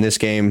tackle in this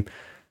game.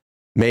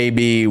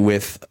 Maybe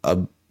with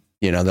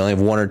they only have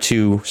 1 or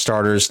 2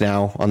 starters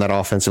now on that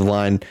offensive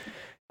line.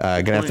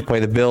 Gonna have to play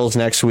the Bills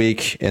next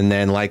week, and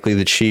then likely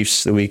the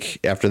Chiefs the week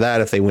after that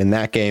if they win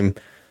that game.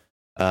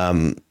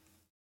 Costly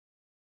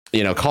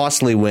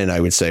win, I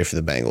would say, for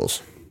the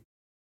Bengals.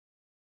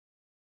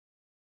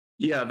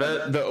 Yeah,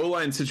 the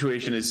O-line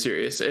situation is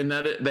serious, and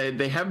that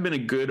they have been a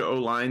good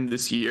O-line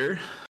this year,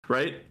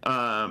 right?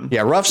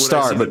 Rough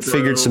start, but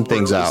figured some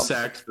things out.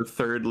 Sacked the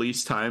 3rd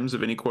least times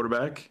of any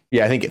quarterback.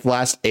 Yeah, I think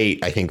last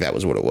 8. I think that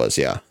was what it was.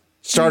 Yeah,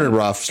 started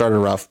rough,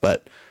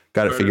 but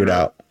got it figured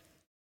out.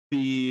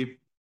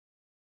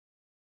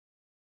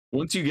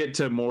 Once you get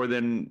to more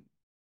than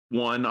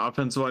 1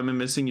 offensive lineman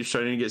missing, you're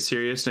starting to get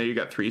serious. Now you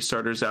got 3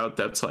 starters out.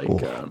 That's like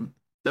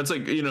That's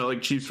like,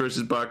 like Chiefs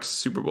versus Bucks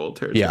Super Bowl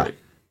territory. Yeah.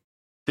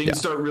 Things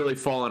start really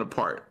falling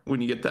apart when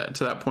you get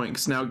to that point,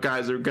 because now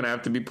guys are going to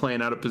have to be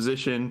playing out of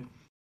position.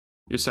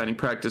 You're signing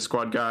practice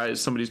squad guys.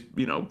 Somebody's,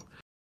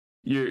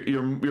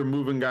 you're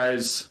moving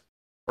guys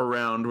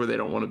around where they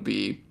don't want to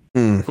be,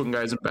 putting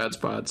guys in bad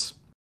spots.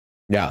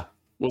 Yeah.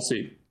 We'll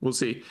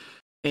see.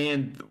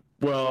 And,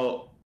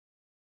 well,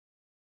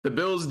 the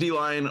Bills'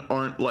 D-line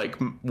aren't like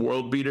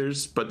world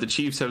beaters, but the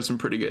Chiefs have some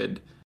pretty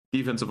good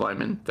defensive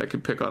linemen that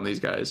could pick on these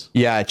guys.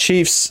 Yeah,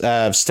 Chiefs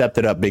have stepped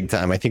it up big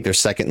time. I think they're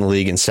second in the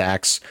league in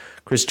sacks.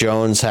 Chris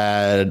Jones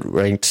had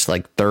ranked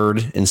like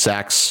third in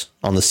sacks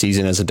on the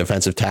season as a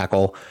defensive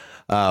tackle.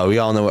 We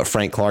all know what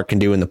Frank Clark can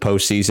do in the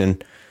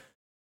postseason.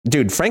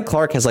 Dude, Frank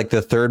Clark has like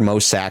the third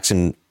most sacks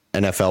in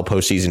NFL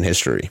postseason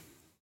history.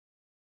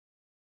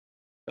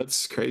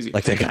 That's crazy.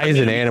 Like, the guy is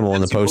an animal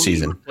in the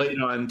postseason.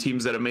 Played on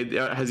teams that have made.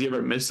 Has he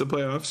ever missed the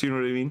playoffs? You know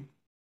what I mean?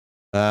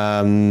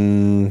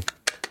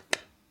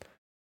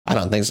 I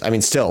don't think so. I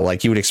mean, still,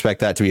 like, you would expect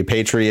that to be a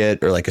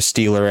Patriot or like a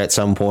Steeler at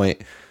some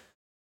point,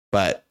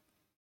 but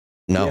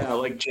no. Yeah,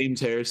 like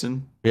James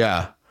Harrison.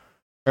 Yeah,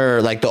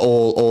 or like the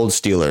old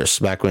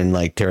Steelers back when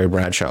like Terry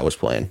Bradshaw was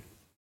playing.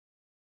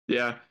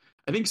 Yeah,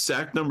 I think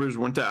sack numbers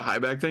weren't that high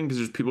back then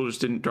because people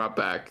just didn't drop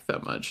back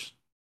that much.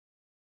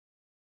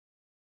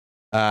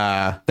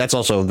 That's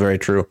also very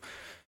true.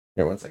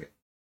 Here, 1 second.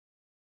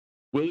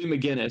 Willie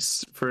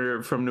McGinnis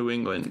from New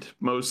England,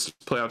 most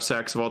playoff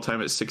sacks of all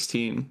time at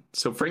 16.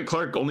 So Frank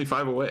Clark only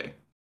 5 away.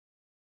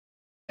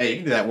 Hey, you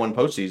can do that one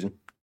postseason.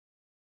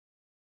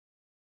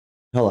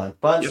 Hold on,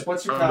 Buzz. Yep.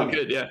 What's your comment?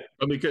 Good, yeah,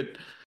 that'll be good.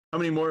 How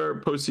many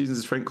more postseasons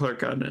has Frank Clark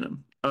gotten in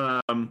him?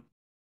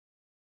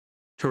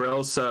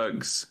 Terrell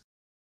Suggs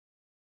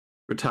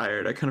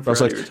retired. I kind of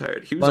forgot he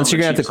retired. Once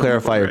you're gonna have to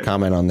clarify your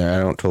comment on there.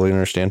 I don't totally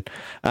understand.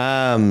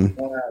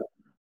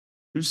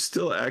 Who's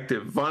still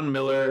active? Von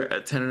Miller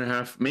at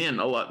 10.5. Man,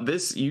 a lot.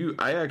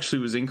 I actually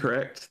was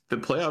incorrect. The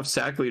playoff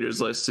sack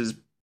leaders list is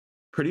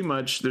pretty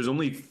much, there's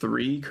only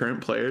 3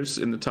 current players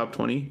in the top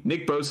 20.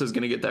 Nick Bosa is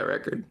going to get that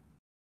record.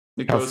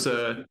 Nick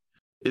Bosa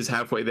is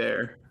halfway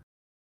there,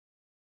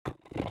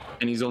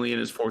 and he's only in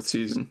his 4th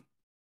season.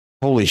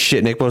 Holy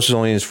shit, Nick Bosa is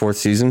only in his 4th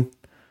season?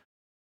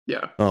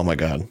 Yeah. Oh my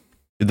God.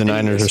 The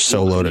Niners are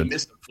so loaded. He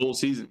missed the full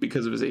season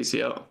because of his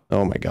ACL.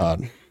 Oh my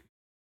God.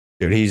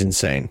 Dude, he's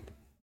insane.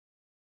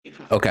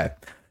 Okay.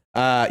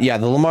 The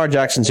Lamar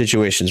Jackson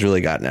situation's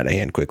really gotten out of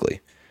hand quickly.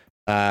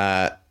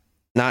 Not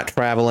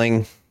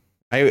traveling.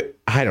 I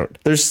don't,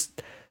 there's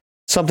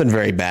something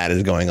very bad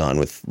is going on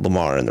with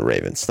Lamar and the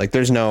Ravens. Like,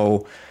 there's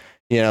no,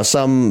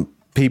 some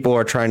people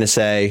have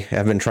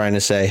been trying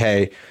to say,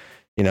 hey,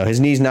 his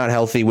knee's not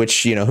healthy,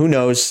 which, who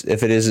knows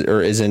if it is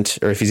or isn't,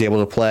 or if he's able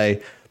to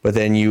play. But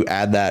then you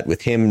add that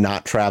with him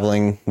not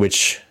traveling,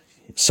 which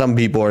some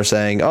people are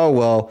saying, oh,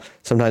 well,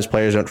 sometimes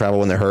players don't travel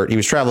when they're hurt. He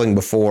was traveling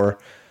before.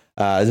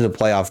 This is a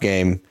playoff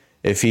game.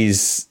 If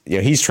he's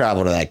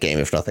traveled to that game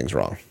if nothing's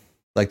wrong.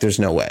 Like, there's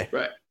no way.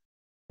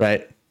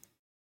 Right.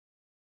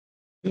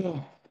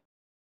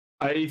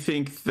 I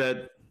think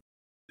that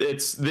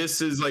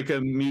this is like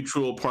a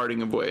mutual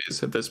parting of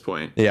ways at this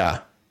point. Yeah.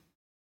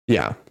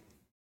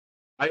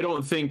 I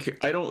don't think,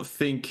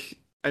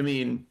 I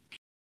mean,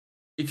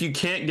 if you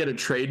can't get a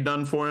trade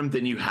done for him,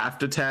 then you have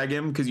to tag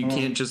him, because you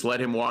can't just let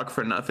him walk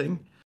for nothing.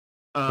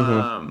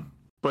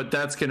 But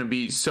that's going to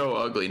be so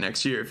ugly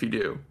next year if you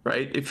do,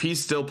 right? If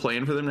he's still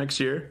playing for them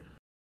next year,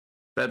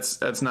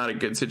 that's not a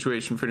good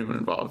situation for anyone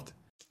involved.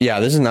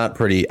 Yeah, this is not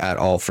pretty at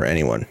all for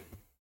anyone.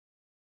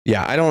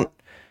 Yeah,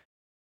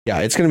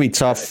 it's going to be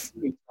tough.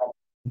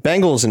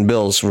 Bengals and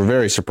Bills were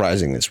very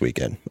surprising this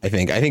weekend, I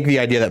think. I think the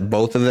idea that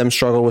both of them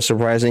struggled was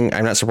surprising.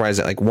 I'm not surprised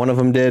that like one of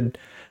them did.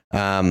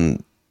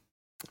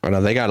 No,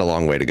 they got a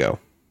long way to go,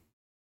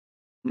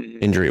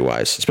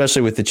 injury-wise,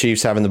 especially with the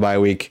Chiefs having the bye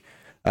week.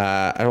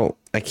 I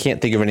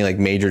can't think of any like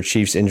major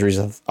Chiefs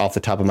injuries off the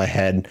top of my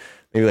head.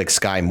 Maybe like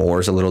Sky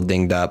Moore's a little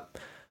dinged up,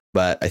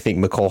 but I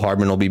think McCole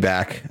Hardman will be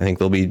back. I think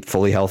they'll be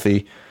fully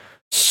healthy.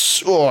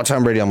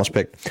 Tom Brady almost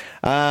picked.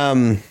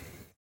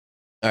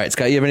 All right,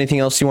 Scott, you have anything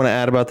else you want to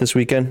add about this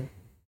weekend?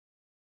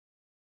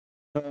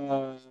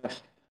 No,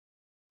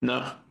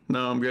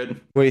 I'm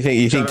good. What do you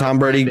think? You think Tom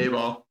Brady?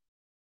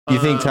 You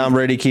think Tom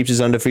Brady keeps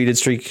his undefeated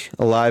streak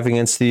alive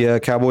against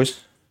the Cowboys?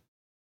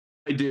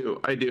 I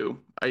do.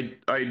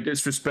 I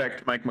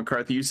disrespect Mike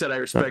McCarthy. You said I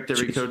respect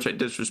every coach. I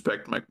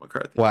disrespect Mike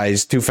McCarthy. Why?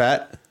 He's too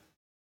fat?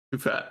 Too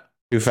fat.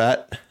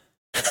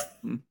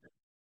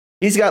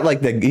 He's got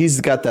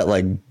that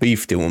like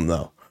beef to him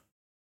though.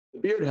 The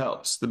beard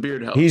helps.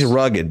 He's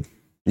rugged.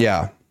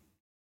 Yeah.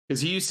 Because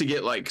he used to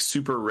get like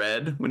super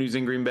red when he was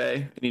in Green Bay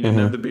and he didn't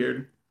have the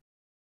beard.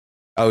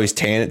 Oh, he's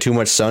tan too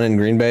much sun in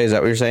Green Bay? Is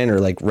that what you're saying? Or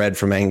like red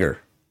from anger?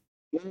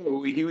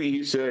 No, he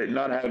used to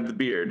not have the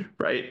beard,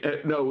 right?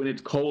 No, when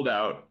it's cold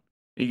out,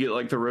 you get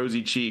like the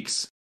rosy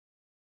cheeks.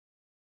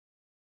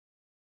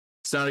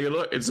 It's not a good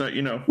look. It's not,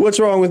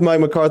 What's wrong with Mike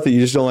McCarthy? You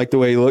just don't like the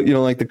way he look? You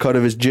don't like the cut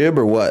of his jib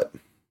or what?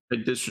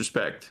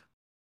 Disrespect.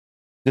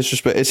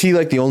 Disrespect. Is he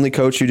like the only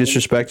coach you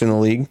disrespect in the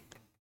league?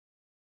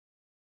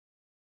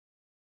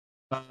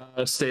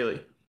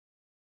 Staley.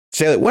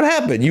 Staley, what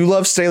happened? You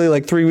loved Staley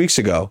like 3 weeks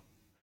ago.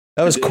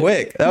 That was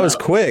quick. That was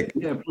quick.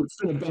 Yeah, it's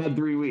been a bad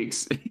 3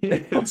 weeks.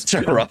 It's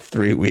a rough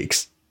 3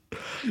 weeks.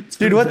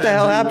 Dude, what the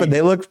hell happened?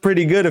 They looked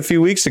pretty good a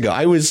few weeks ago.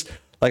 I was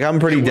like, I'm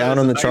pretty down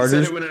on the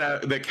Chargers.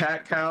 The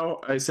cat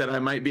cow. I said I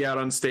might be out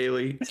on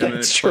Staley. And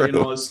That's then playing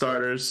true. all his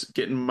starters,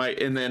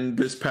 and then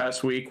this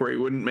past week where he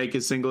wouldn't make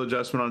a single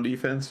adjustment on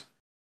defense.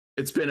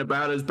 It's been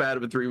about as bad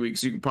of a 3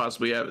 weeks you could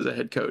possibly have as a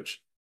head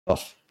coach.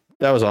 Oh,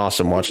 that was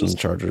awesome watching the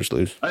Chargers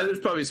lose. There's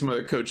probably some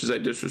other coaches I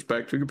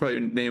disrespect. We could probably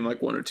name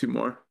like one or two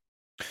more.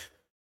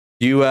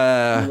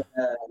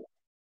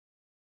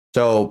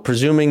 So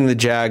presuming the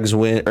Jags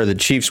win or the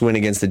Chiefs win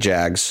against the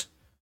Jags,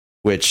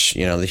 which,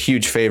 the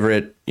huge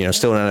favorite,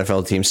 still an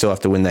NFL team, still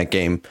have to win that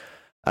game.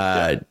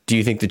 Do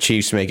you think the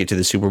Chiefs make it to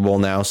the Super Bowl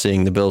now,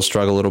 seeing the Bills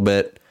struggle a little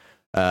bit?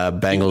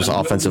 Bengals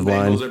offensive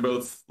line. Bengals are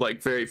both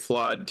like very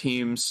flawed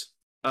teams.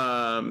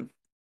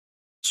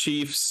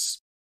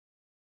 Chiefs,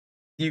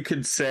 you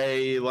could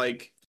say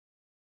like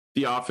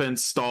the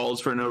offense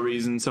stalls for no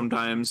reason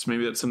sometimes.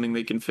 Maybe that's something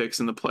they can fix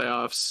in the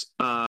playoffs.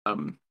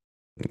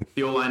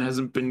 The O-line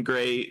hasn't been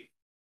great.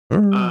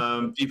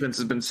 Defense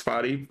has been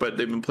spotty, but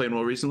they've been playing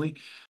well recently.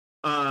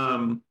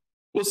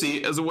 We'll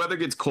see. As the weather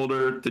gets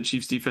colder, the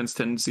Chiefs defense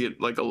tends to get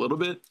like a little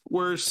bit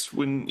worse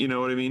when, you know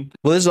what I mean?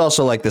 Well, this is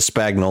also like the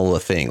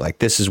Spagnuolo thing. Like,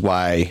 this is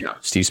why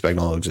Steve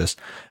Spagnuolo exists.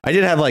 I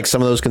did have like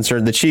some of those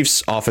concerns. The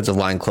Chiefs offensive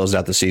line closed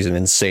out the season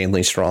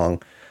insanely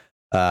strong.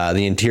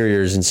 The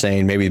interior is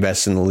insane, maybe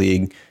best in the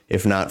league,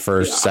 if not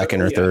first,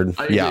 second, or third.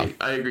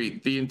 I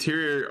agree. The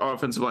interior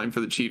offensive line for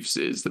the Chiefs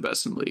is the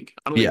best in the league.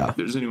 I don't think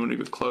there's anyone who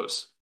gets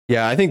close.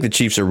 Yeah, I think the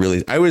Chiefs are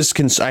really. I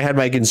had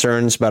my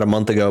concerns about a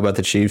month ago about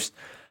the Chiefs.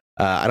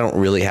 I don't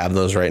really have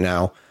those right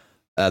now.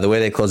 The way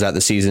they close out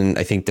the season,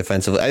 I think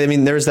defensively. I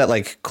mean, there's that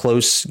like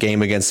close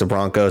game against the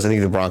Broncos. I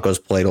think the Broncos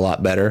played a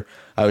lot better.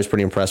 I was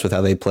pretty impressed with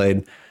how they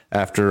played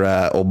after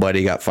old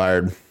buddy got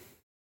fired.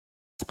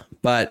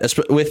 But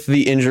with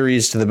the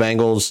injuries to the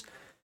Bengals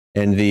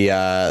and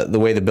the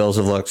way the Bills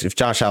have looked, if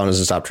Josh Allen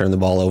doesn't stop turning the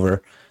ball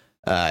over,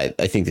 I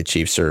think the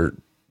Chiefs are,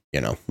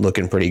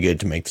 looking pretty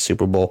good to make the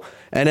Super Bowl.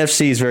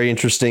 NFC is very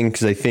interesting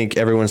because I think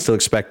everyone's still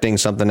expecting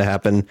something to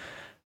happen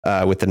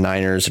with the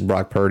Niners and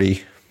Brock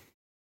Purdy.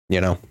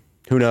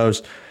 Who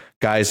knows?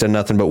 Guys done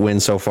nothing but win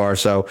so far.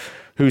 So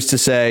who's to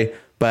say?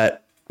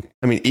 But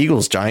I mean,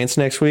 Eagles Giants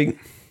next week.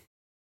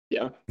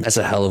 Yeah, that's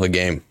a hell of a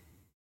game.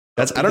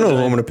 I don't know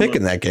who I'm going to pick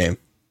in that game.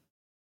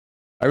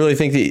 I really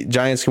think the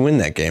Giants can win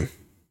that game.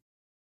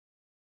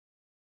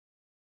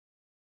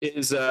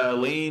 Is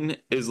Lane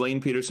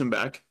Peterson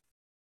back?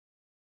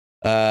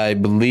 I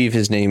believe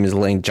his name is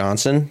Lane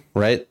Johnson,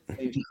 right?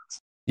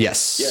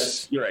 Yes.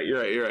 Yes, you're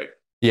right.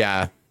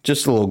 Yeah,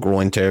 just a little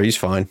groin tear. He's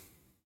fine.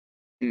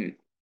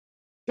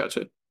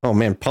 Gotcha. Oh,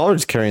 man,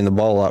 Pollard's carrying the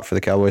ball a lot for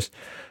the Cowboys.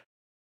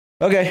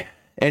 Okay.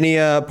 Any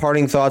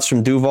parting thoughts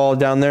from Duval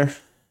down there?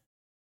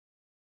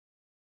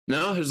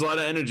 No, there's a lot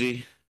of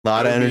energy.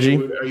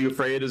 Are you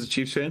afraid as a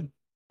Chiefs fan?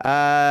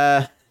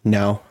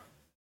 No.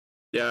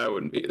 Yeah, I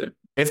wouldn't be either.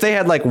 If they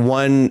had like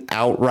one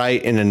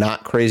outright in a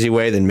not crazy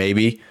way, then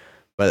maybe.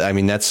 But I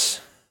mean,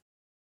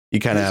 you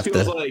kind of have to.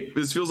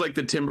 This feels like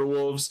the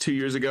Timberwolves 2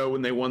 years ago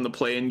when they won the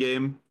play-in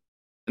game,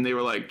 and they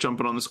were like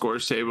jumping on the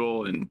scores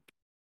table and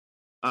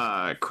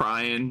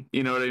crying.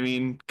 You know what I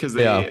mean? Because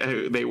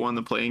they won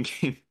the play-in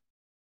game.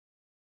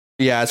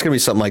 Yeah, it's gonna be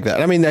something like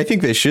that. I mean, I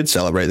think they should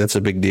celebrate. That's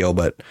a big deal,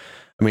 but.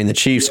 I mean, the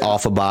Chiefs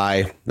off a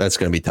bye, that's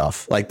going to be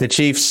tough. Like the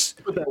Chiefs.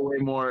 Put that way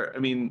more. I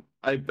mean,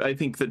 I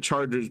think the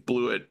Chargers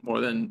blew it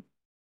more than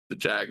the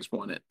Jags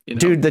won it.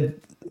 Dude, the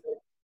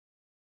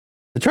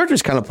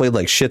Chargers kind of played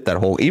like shit that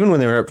whole, even when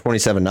they were up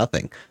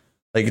 27-0.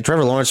 Like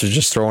Trevor Lawrence was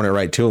just throwing it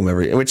right to him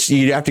which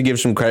you have to give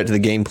some credit to the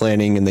game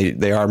planning, and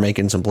they are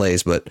making some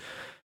plays. But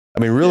I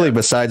mean, really,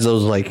 besides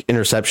those like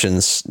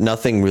interceptions,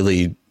 nothing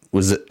really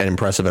was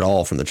impressive at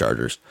all from the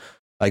Chargers.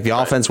 Like the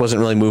offense wasn't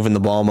really moving the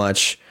ball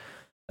much.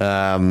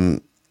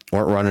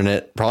 Weren't running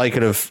it. Probably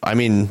could have. I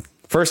mean,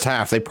 first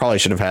half they probably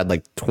should have had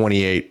like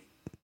 28.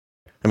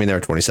 I mean, they were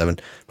 27.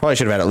 Probably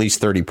should have had at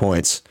least 30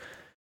 points.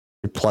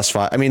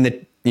 +5. I mean,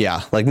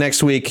 like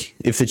next week,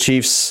 if the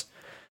Chiefs.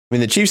 I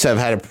mean, the Chiefs have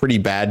had a pretty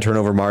bad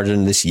turnover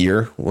margin this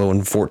year. Well,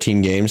 in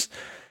 14 games.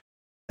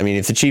 I mean,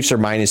 if the Chiefs are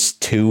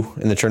 -2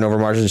 in the turnover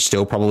margin, they're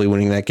still probably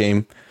winning that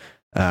game.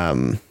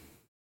 But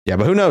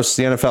who knows?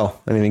 The NFL.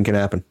 Anything can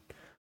happen.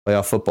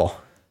 Playoff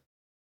football.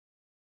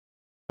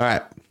 All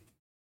right.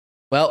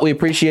 Well, we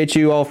appreciate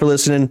you all for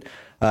listening.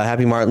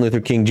 Happy Martin Luther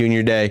King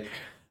Jr. Day.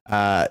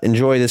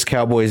 Enjoy this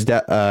Cowboys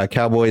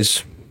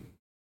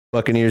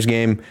Buccaneers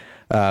game.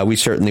 We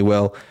certainly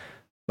will.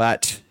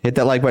 But hit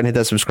that like button, hit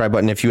that subscribe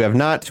button if you have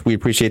not. We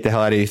appreciate the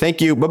hell out of you.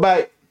 Thank you.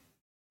 Bye-bye.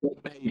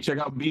 Hey, check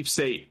out Beef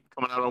State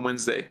coming out on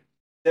Wednesday.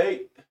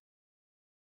 State.